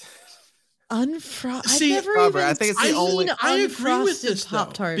unfrosted. See, Robert, I think it's the only. I agree with this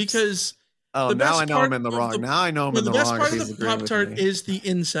Pop-Tarts because now I know I'm in the wrong. Now I know I'm in the wrong. The best part of the Pop-Tart is the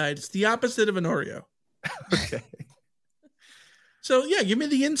inside. It's the opposite of an Oreo. Okay. So yeah, give me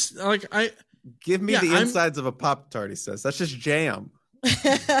the give me the insides of a Pop-Tart. He says that's just jam.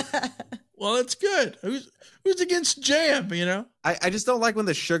 Well, it's good. Who's against jam? I just don't like when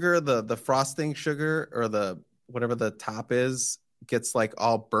the sugar, the frosting sugar, or the whatever the top is, gets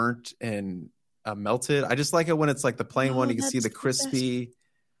all burnt and melted. I just like it when it's the plain one. You can see the crispy.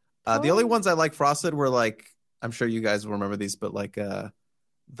 The only ones I like frosted were I'm sure you guys will remember these, but the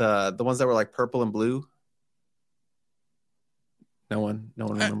ones that were purple and blue. No one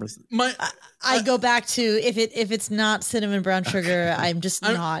remembers. I go back to if it's not cinnamon brown sugar, I'm just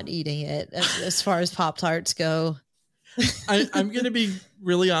not eating it as far as Pop-Tarts go. I'm going to be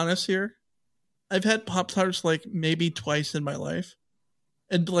really honest here. I've had Pop-Tarts maybe twice in my life,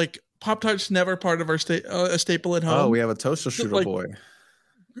 and Pop-Tarts never part of our a staple at home. Oh, we have a toaster strudel boy.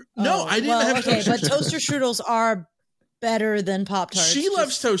 No, I didn't have toaster strudels. But toaster strudels are better than Pop-Tarts. She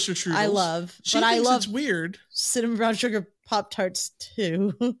loves toaster strudels. I love. She thinks it's weird. Cinnamon brown sugar Pop-Tarts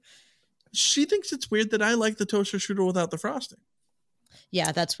too. She thinks it's weird that I like the toaster strudel without the frosting.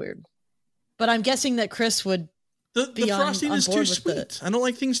 Yeah, that's weird. But I'm guessing that Chris would The frosting is too sweet. I don't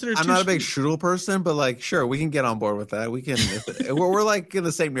like things that are too sweet. I'm not a big strudel person, but like, sure, we can get on board with that. We can, we're like in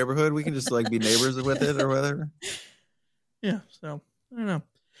the same neighborhood. We can just like be neighbors with it or whatever. Yeah. So I don't know.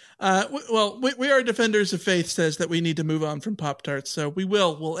 We are defenders of faith says that we need to move on from Pop-Tarts. So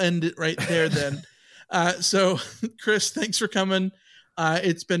we'll end it right there then. So Chris, thanks for coming.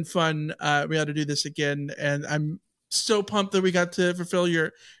 It's been fun. We ought to do this again. And I'm so pumped that we got to fulfill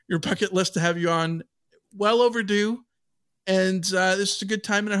your bucket list to have you on. Well overdue. And this is a good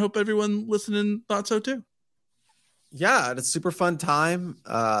time. And I hope everyone listening thought so too. Yeah, it's a super fun time.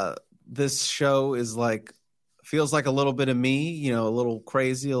 This show is feels like a little bit of me, a little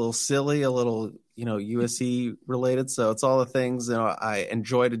crazy, a little silly, a little, USC related. So it's all the things I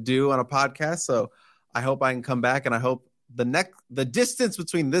enjoy to do on a podcast. So I hope I can come back, and I hope the distance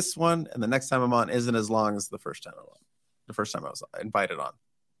between this one and the next time I'm on isn't as long as the first time I was invited on.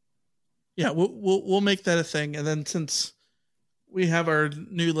 Yeah, we'll make that a thing, and then since we have our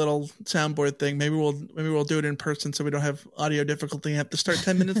new little soundboard thing, maybe we'll do it in person so we don't have audio difficulty and have to start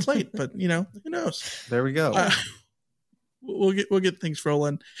 10 minutes late. But who knows? There we go. We'll get things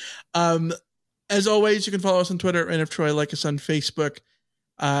rolling. As always, you can follow us on Twitter and if Troy, like us on Facebook,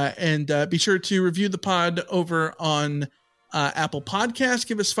 and be sure to review the pod over on Apple Podcasts.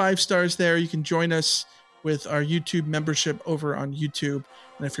 Give us 5 stars there. You can join us with our YouTube membership over on YouTube.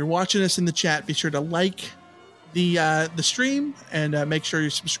 And if you're watching us in the chat, be sure to like the stream and make sure you're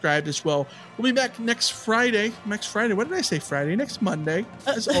subscribed as well. We'll be back next Friday. What did I say? Friday? Next Monday,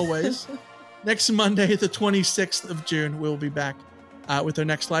 as always. Next Monday, the 26th of June, we'll be back with our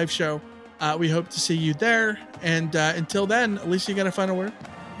next live show. We hope to see you there. And until then, Alicia, you got a final word?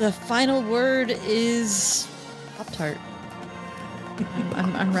 The final word is Pop-Tart.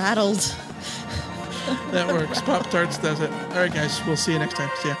 I'm rattled. That works. Pop-Tarts does it. All right, guys. We'll see you next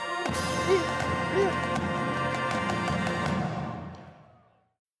time. See ya.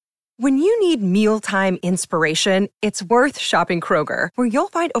 When you need mealtime inspiration, it's worth shopping Kroger, where you'll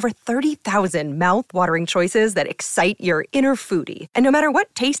find over 30,000 mouth-watering choices that excite your inner foodie. And no matter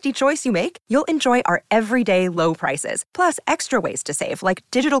what tasty choice you make, you'll enjoy our everyday low prices, plus extra ways to save, like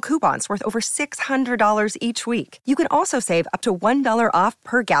digital coupons worth over $600 each week. You can also save up to $1 off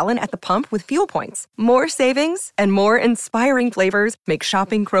per gallon at the pump with fuel points. More savings and more inspiring flavors make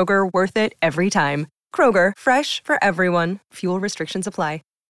shopping Kroger worth it every time. Kroger, fresh for everyone. Fuel restrictions apply.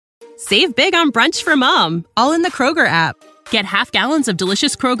 Save big on brunch for mom, all in the Kroger app. Get half gallons of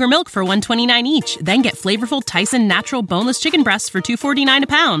delicious Kroger milk for $1.29 each. Then get flavorful Tyson natural boneless chicken breasts for $2.49 a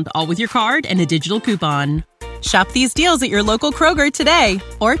pound, all with your card and a digital coupon. Shop these deals at your local Kroger today,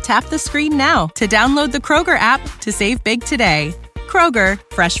 or tap the screen now to download the Kroger app to save big today. Kroger,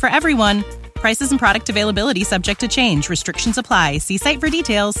 fresh for everyone. Prices and product availability subject to change. Restrictions apply. See site for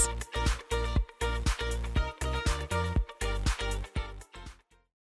details.